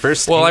think for your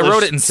first well, I English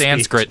wrote it in speech-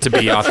 Sanskrit to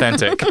be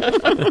authentic.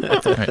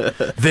 Right.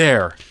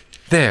 There.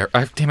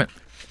 Damn it.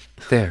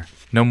 There.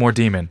 No more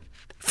demon.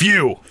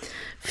 Phew.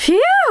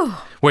 Phew.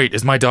 Wait,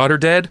 is my daughter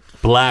dead?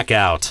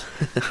 Blackout.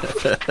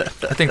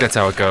 I think that's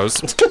how it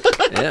goes.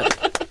 Yeah.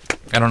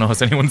 I don't know.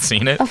 Has anyone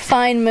seen it? A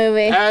fine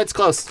movie. It's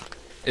close.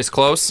 It's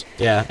close.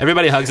 Yeah,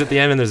 everybody hugs at the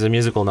end and there's a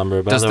musical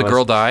number. But Does the otherwise-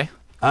 girl die?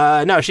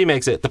 No, she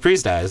makes it. The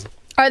priest dies.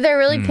 Are there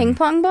really ping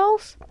pong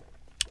balls?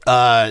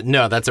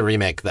 No, that's a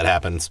remake that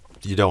happens.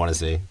 You don't want to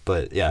see,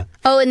 but yeah.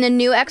 Oh, in the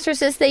new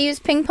Exorcist, they use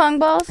ping pong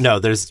balls? No,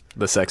 there's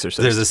The Sexorcist.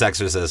 a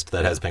Sexorcist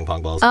that has ping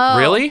pong balls. Oh.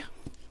 Really?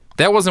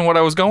 That wasn't what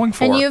I was going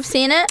for. And you've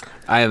seen it?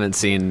 I haven't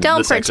seen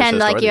Don't The pretend Sexorcist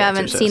like or you The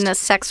haven't seen The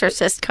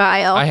Exorcist. Sexorcist,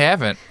 Kyle. I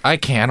haven't. I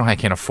can't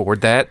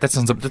afford that. That's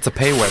a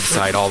pay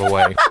website all the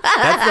way.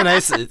 That's the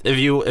nice. If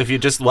you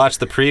just watch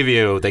the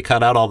preview, they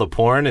cut out all the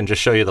porn and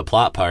just show you the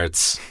plot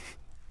parts.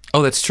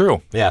 Oh, that's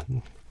true. Yeah.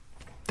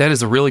 That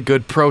is a really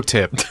good pro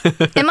tip.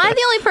 Am I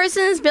the only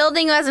person in this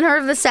building who hasn't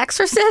heard of The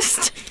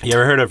Sexorcist? You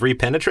ever heard of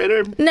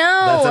Repenetrator? No.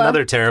 That's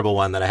another terrible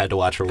one that I had to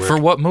watch for work. For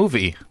what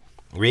movie?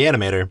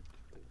 Reanimator.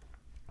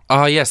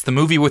 Yes, the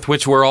movie with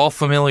which we're all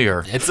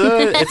familiar. It's a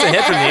hit from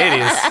the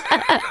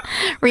 80s.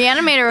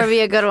 Reanimator would be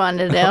a good one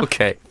to do.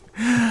 Okay.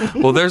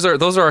 Well, those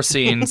are our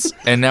scenes,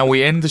 and now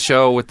we end the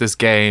show with this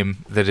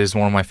game that is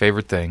one of my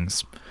favorite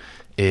things.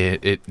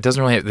 It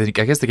doesn't really have,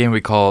 I guess the game would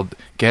be called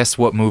Guess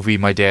What Movie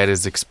My Dad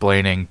is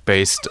Explaining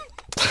based...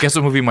 Guess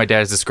what movie my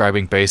dad is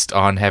describing based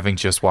on having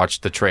just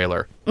watched the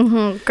trailer.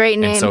 Great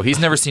name. And so he's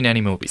never seen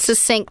any movies.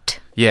 Succinct.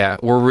 Yeah,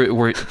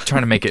 we're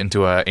trying to make it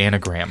into an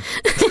anagram.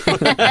 Or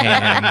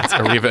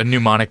we have a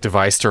mnemonic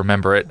device to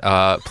remember it.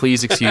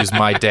 Please excuse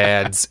my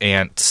dad's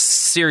aunt.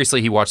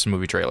 Seriously, he watched the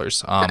movie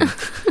trailers. And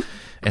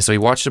so he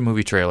watched a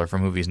movie trailer for a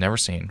movie he's never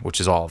seen,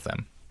 which is all of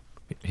them.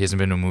 He hasn't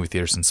been to a movie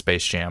theater since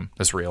Space Jam.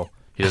 That's real.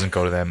 He doesn't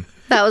go to them.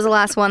 That was the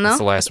last one, though? That's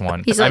the last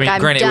one. He's like,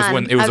 granted,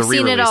 done. it was I've a seen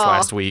it re-release all.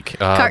 last week.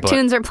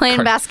 Cartoons are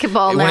playing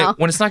basketball now.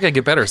 When it's not going to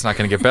get better, it's not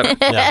going to get better.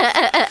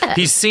 Yeah.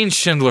 He's seen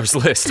Schindler's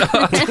List.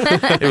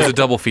 It was a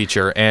double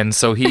feature, and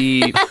so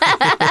he...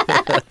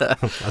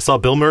 I saw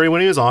Bill Murray when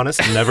he was honest.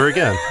 Never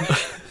again.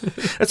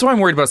 That's why I'm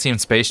worried about seeing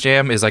Space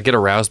Jam, is I get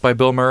aroused by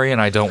Bill Murray,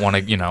 and I don't want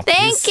to,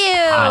 Thank you.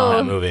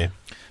 That movie.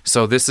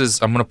 So I'm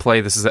going to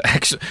play, this is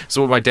action.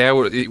 So my dad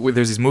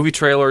there's these movie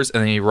trailers,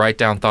 and then he'd write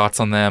down thoughts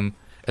on them,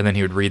 and then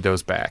he would read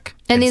those back.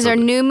 And these so are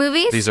new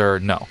movies? These are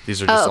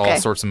just all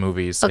sorts of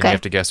movies. And you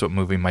have to guess what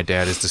movie my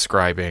dad is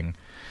describing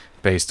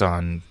based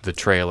on the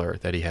trailer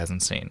that he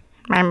hasn't seen.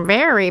 I'm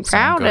very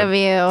proud of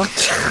you.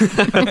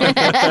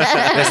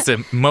 That's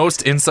the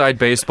most inside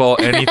baseball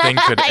anything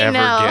could ever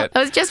get. That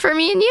was just for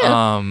me and you.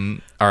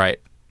 All right.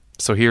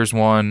 So here's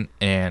one,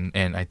 and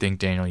I think,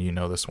 Daniel, you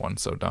know this one,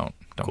 so don't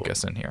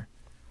guess in here.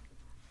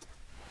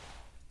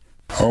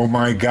 Oh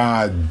my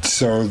God,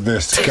 so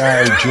this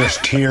guy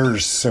just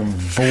hears some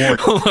voice.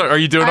 Are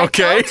you doing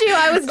okay? I told you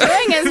I was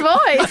doing his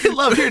voice. I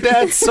love your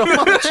dad so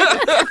much.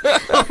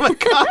 Oh my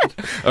God.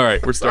 All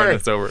right, we're starting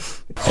this over.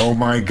 Oh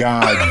my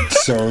God,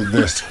 so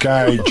this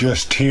guy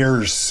just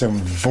hears some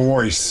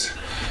voice.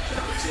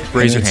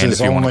 Raise your It's hand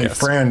his if you want to only guess.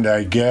 friend,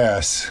 I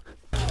guess.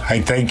 I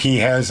think he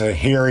has a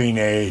hearing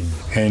aid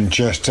and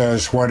just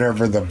does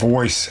whatever the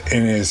voice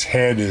in his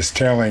head is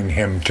telling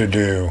him to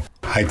do.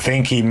 I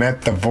think he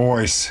met the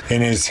voice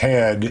in his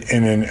head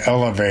in an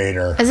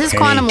elevator. Is this and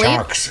Quantum he Leap?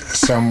 talks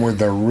some with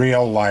the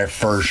real life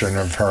version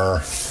of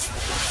her.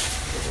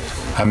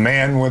 A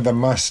man with a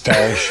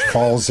mustache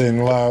falls in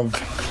love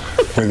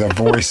with a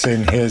voice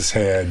in his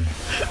head.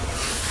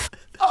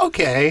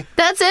 Okay.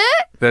 That's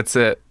it? That's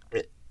it.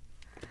 Wait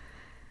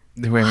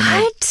a minute.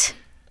 What?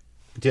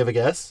 Do you have a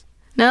guess?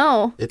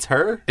 No. It's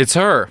her? It's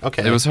her.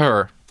 Okay. It was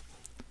her.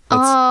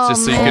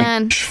 Oh,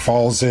 man.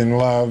 Falls in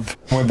love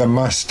with a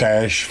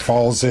mustache.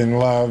 Falls in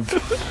love.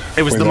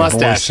 It was with the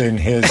mustache. A voice in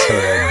his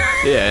head.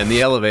 Yeah, and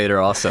the elevator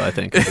also, I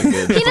think, is a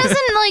good. He doesn't,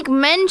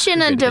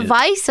 mention a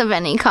device of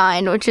any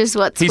kind, which is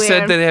what's He weird.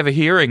 said that they have a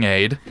hearing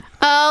aid.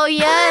 Oh,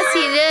 yes, he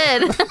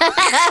did.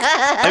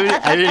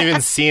 I didn't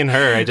even see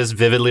her. I just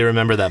vividly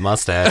remember that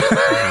mustache.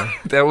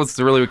 That was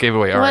really what gave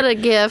away. All What right.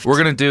 a gift. We're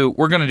gonna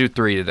do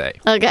 3 today.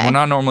 Okay. We're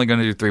not normally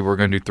gonna do 3, but we're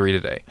gonna do 3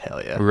 today.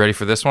 Hell yeah. We ready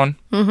for this one?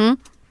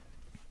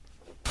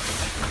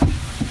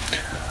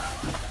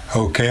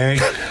 Okay,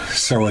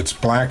 so it's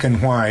black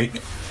and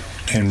white,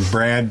 and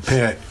Brad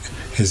Pitt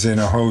is in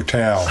a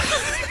hotel.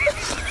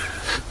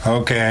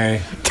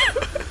 Okay.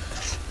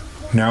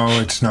 No,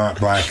 it's not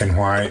black and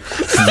white.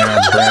 Now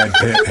Brad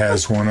Pitt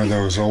has one of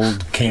those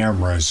old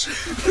cameras.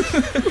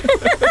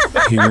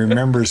 He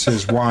remembers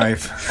his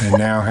wife and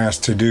now has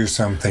to do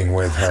something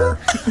with her.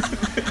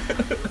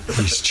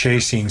 He's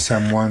chasing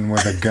someone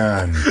with a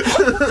gun.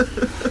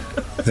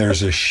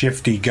 There's a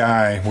shifty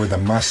guy with a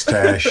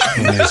mustache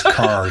in his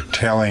car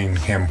telling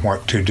him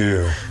what to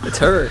do. It's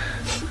her.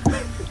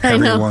 I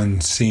know.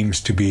 Everyone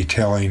seems to be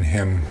telling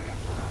him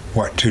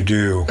what to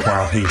do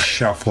while he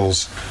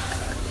shuffles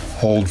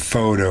old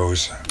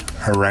photos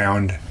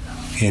around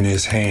in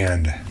his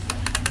hand.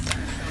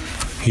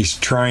 He's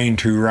trying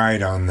to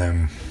write on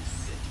them.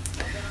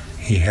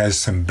 He has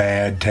some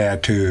bad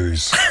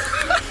tattoos,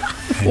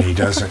 and he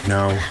doesn't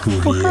know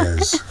who he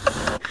is.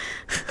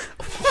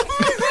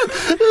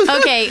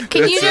 Okay,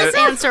 can you just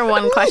answer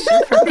one question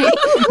for me?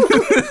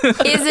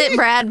 Is it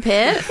Brad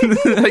Pitt?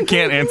 I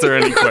can't answer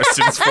any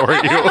questions for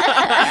you.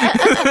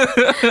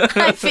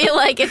 I feel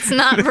like it's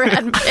not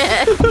Brad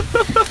Pitt.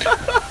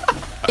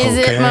 Is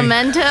Okay, it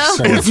Memento?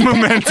 so It's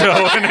Memento,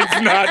 and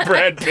it's not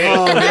Brad Pitt.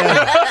 Oh,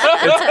 man.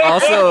 It's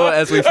also,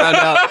 as we found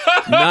out,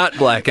 not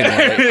black and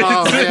white.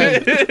 Oh,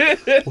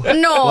 man.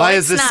 No. Why it's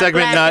is this not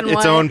segment black not and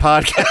its white. own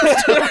podcast?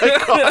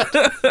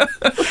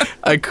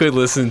 I could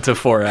listen to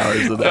 4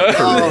 hours of that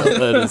for real.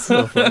 That is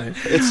so funny.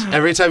 It's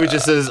every time he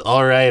just says,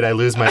 all right, I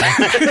lose my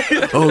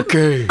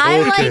okay.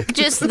 I like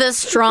just the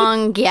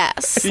strong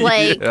guess,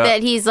 that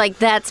he's like,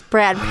 that's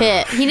Brad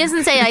Pitt. He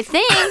doesn't say, I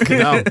think.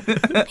 No.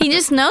 He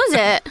just knows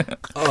it.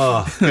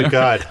 Oh, good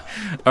God.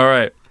 All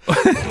right.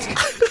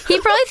 He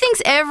probably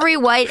thinks every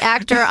white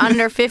actor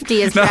under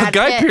 50 is No, Brad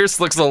Guy Pitt. Pearce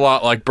looks a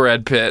lot like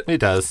Brad Pitt. He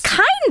does.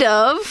 Kind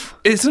of.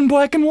 It's in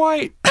black and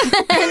white.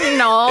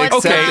 No, it's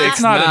Okay, not.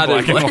 it's not in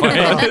black and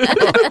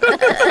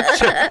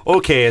white.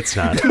 Okay, it's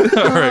not. All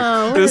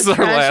right, this is our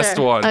pressure. last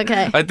one.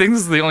 Okay. I think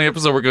this is the only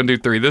episode we're going to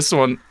do 3. This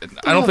one,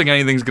 I don't think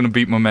anything's going to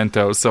beat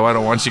Memento, so I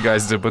don't want you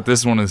guys to, but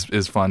this one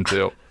is fun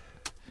too.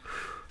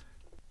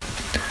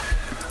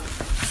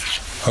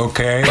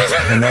 Okay,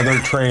 another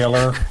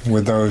trailer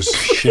with those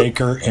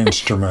shaker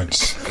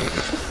instruments.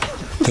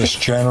 This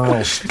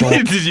general store.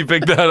 Did you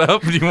pick that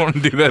up? Do you want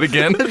to do that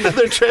again?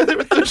 Another trailer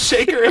with those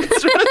shaker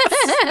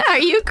instruments. Are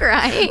you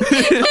crying?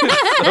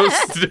 So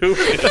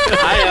stupid.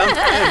 I am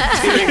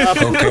teaming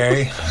up.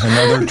 Okay,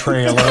 another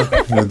trailer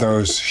with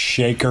those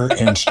shaker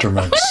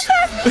instruments.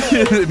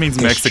 It means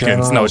This Mexicans.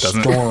 general No, it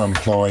doesn't. store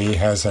employee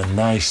has a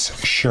nice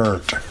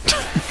shirt.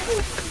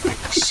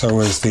 So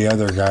is the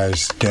other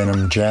guy's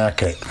denim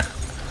jacket.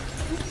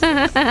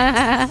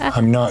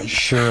 I'm not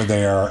sure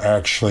they are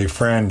actually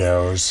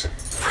friendos.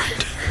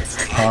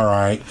 All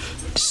right,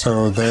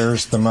 so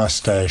there's the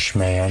mustache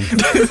man.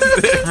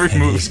 And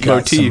he's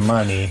got some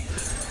money.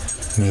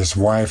 And his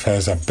wife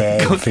has a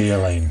bad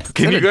feeling.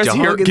 Can you guys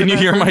hear? Can you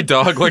hear my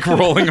dog like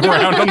rolling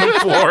around on the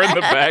floor in the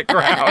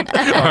background?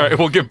 All right,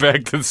 we'll get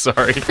back to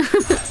sorry.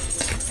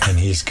 And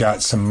he's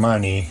got some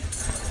money.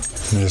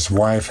 And his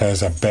wife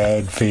has a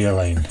bad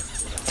feeling.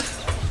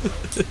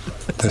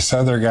 This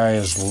other guy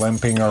is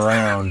limping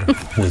around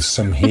with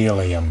some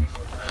helium.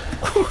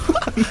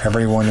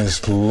 Everyone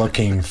is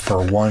looking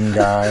for one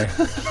guy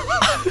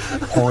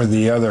or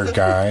the other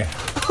guy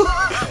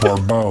or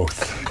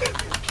both.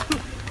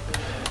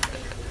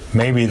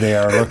 Maybe they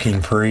are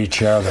looking for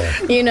each other.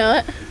 You know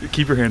it?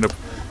 Keep your hand up.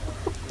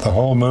 The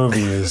whole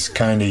movie is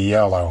kind of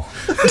yellow.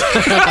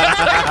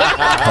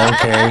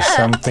 Okay,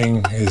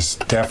 something is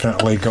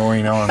definitely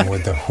going on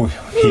with the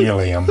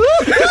helium.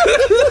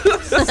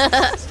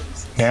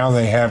 Now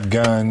they have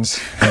guns,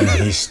 and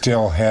he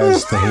still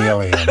has the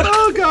helium.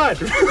 Oh,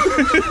 God.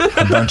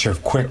 A bunch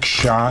of quick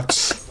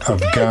shots of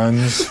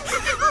guns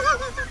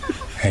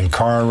and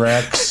car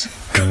wrecks,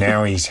 and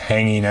now he's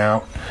hanging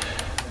out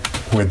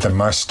with the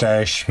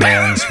mustache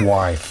man's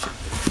wife.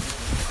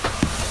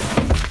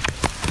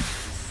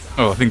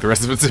 Oh, I think the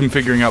rest of it's him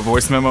figuring out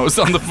voice memos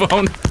on the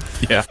phone.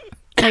 Yeah.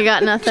 I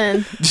got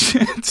nothing.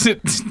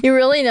 You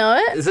really know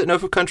it? Is it No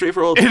Country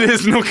for Old It Men?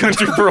 is No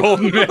Country for Old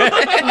Men.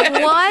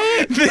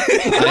 What?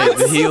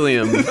 The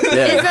helium.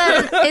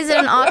 Yeah. Is it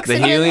an The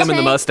oxygen helium and the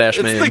tank?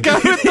 mustache man. The guy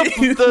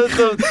with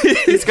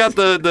the he's got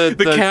the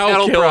cow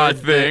cattle killer prod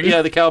thing.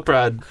 Yeah, the cow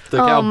prod.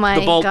 The Oh cow, my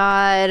the bull.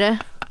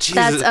 God. Jesus,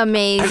 That's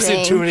amazing. I've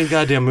seen too many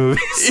goddamn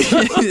movies.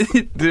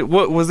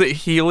 What was it?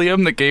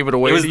 Helium that gave it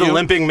away? It was to the you?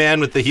 limping man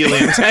with the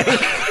helium tank.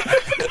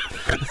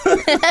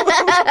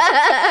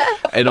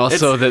 And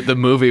also that the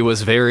movie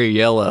was very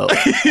yellow.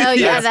 Oh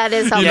yeah, that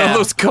is You helpful. know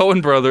those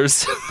Coen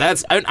brothers.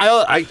 That's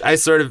I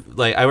sort of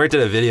like I worked at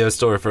a video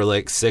store for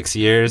like 6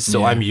 years, so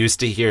Yeah. I'm used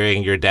to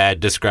hearing your dad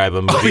describe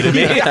a movie to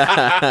me.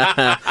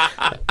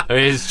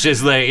 It's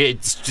just like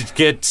it's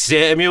get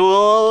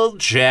Samuel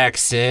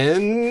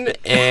Jackson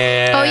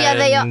and Oh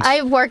yeah,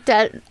 I worked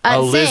at a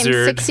same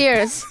lizard. 6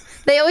 years.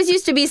 They always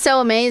used to be so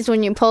amazed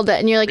when you pulled it,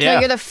 and you're like, Yeah. no,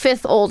 you're the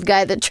 5th old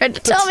guy that tried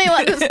to tell me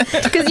what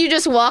this, because you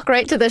just walk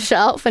right to the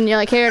shelf, and you're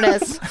like, here it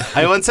is.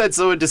 I once had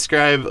someone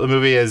describe a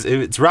movie as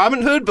it's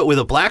Robin Hood but with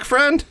a black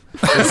friend.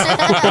 Robin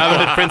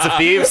Hood, Prince of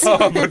Thieves.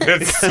 Oh,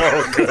 that's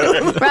so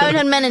good. Robin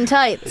Hood Men in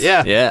Tights.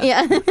 Yeah. Yeah.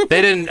 Yeah.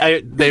 They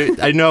didn't.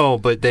 I know,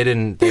 but they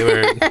didn't.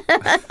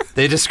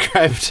 They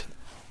described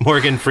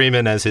Morgan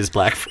Freeman as his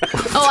black friend.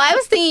 Oh, I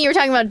was thinking you were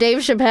talking about Dave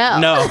Chappelle.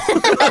 No.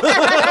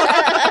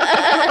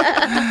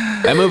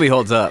 That movie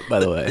holds up, by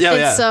the way.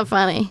 Yeah, It's so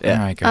funny. All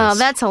right, guys. Oh,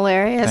 that's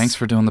hilarious. Thanks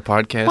for doing the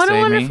podcast, What a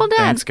Amy. wonderful dad.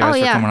 Thanks, guys, Oh, for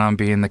yeah. coming on,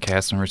 being the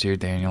cast members here.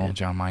 Daniel,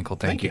 John Michael,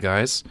 thank you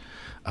guys.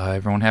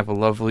 Everyone have a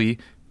lovely...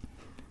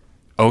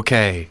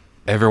 Okay.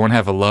 Everyone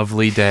have a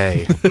lovely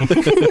day.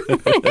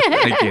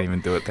 I can't even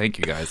do it. Thank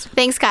you, guys.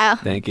 Thanks, Kyle.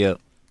 Thank you.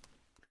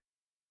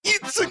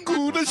 It's a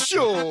good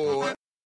show.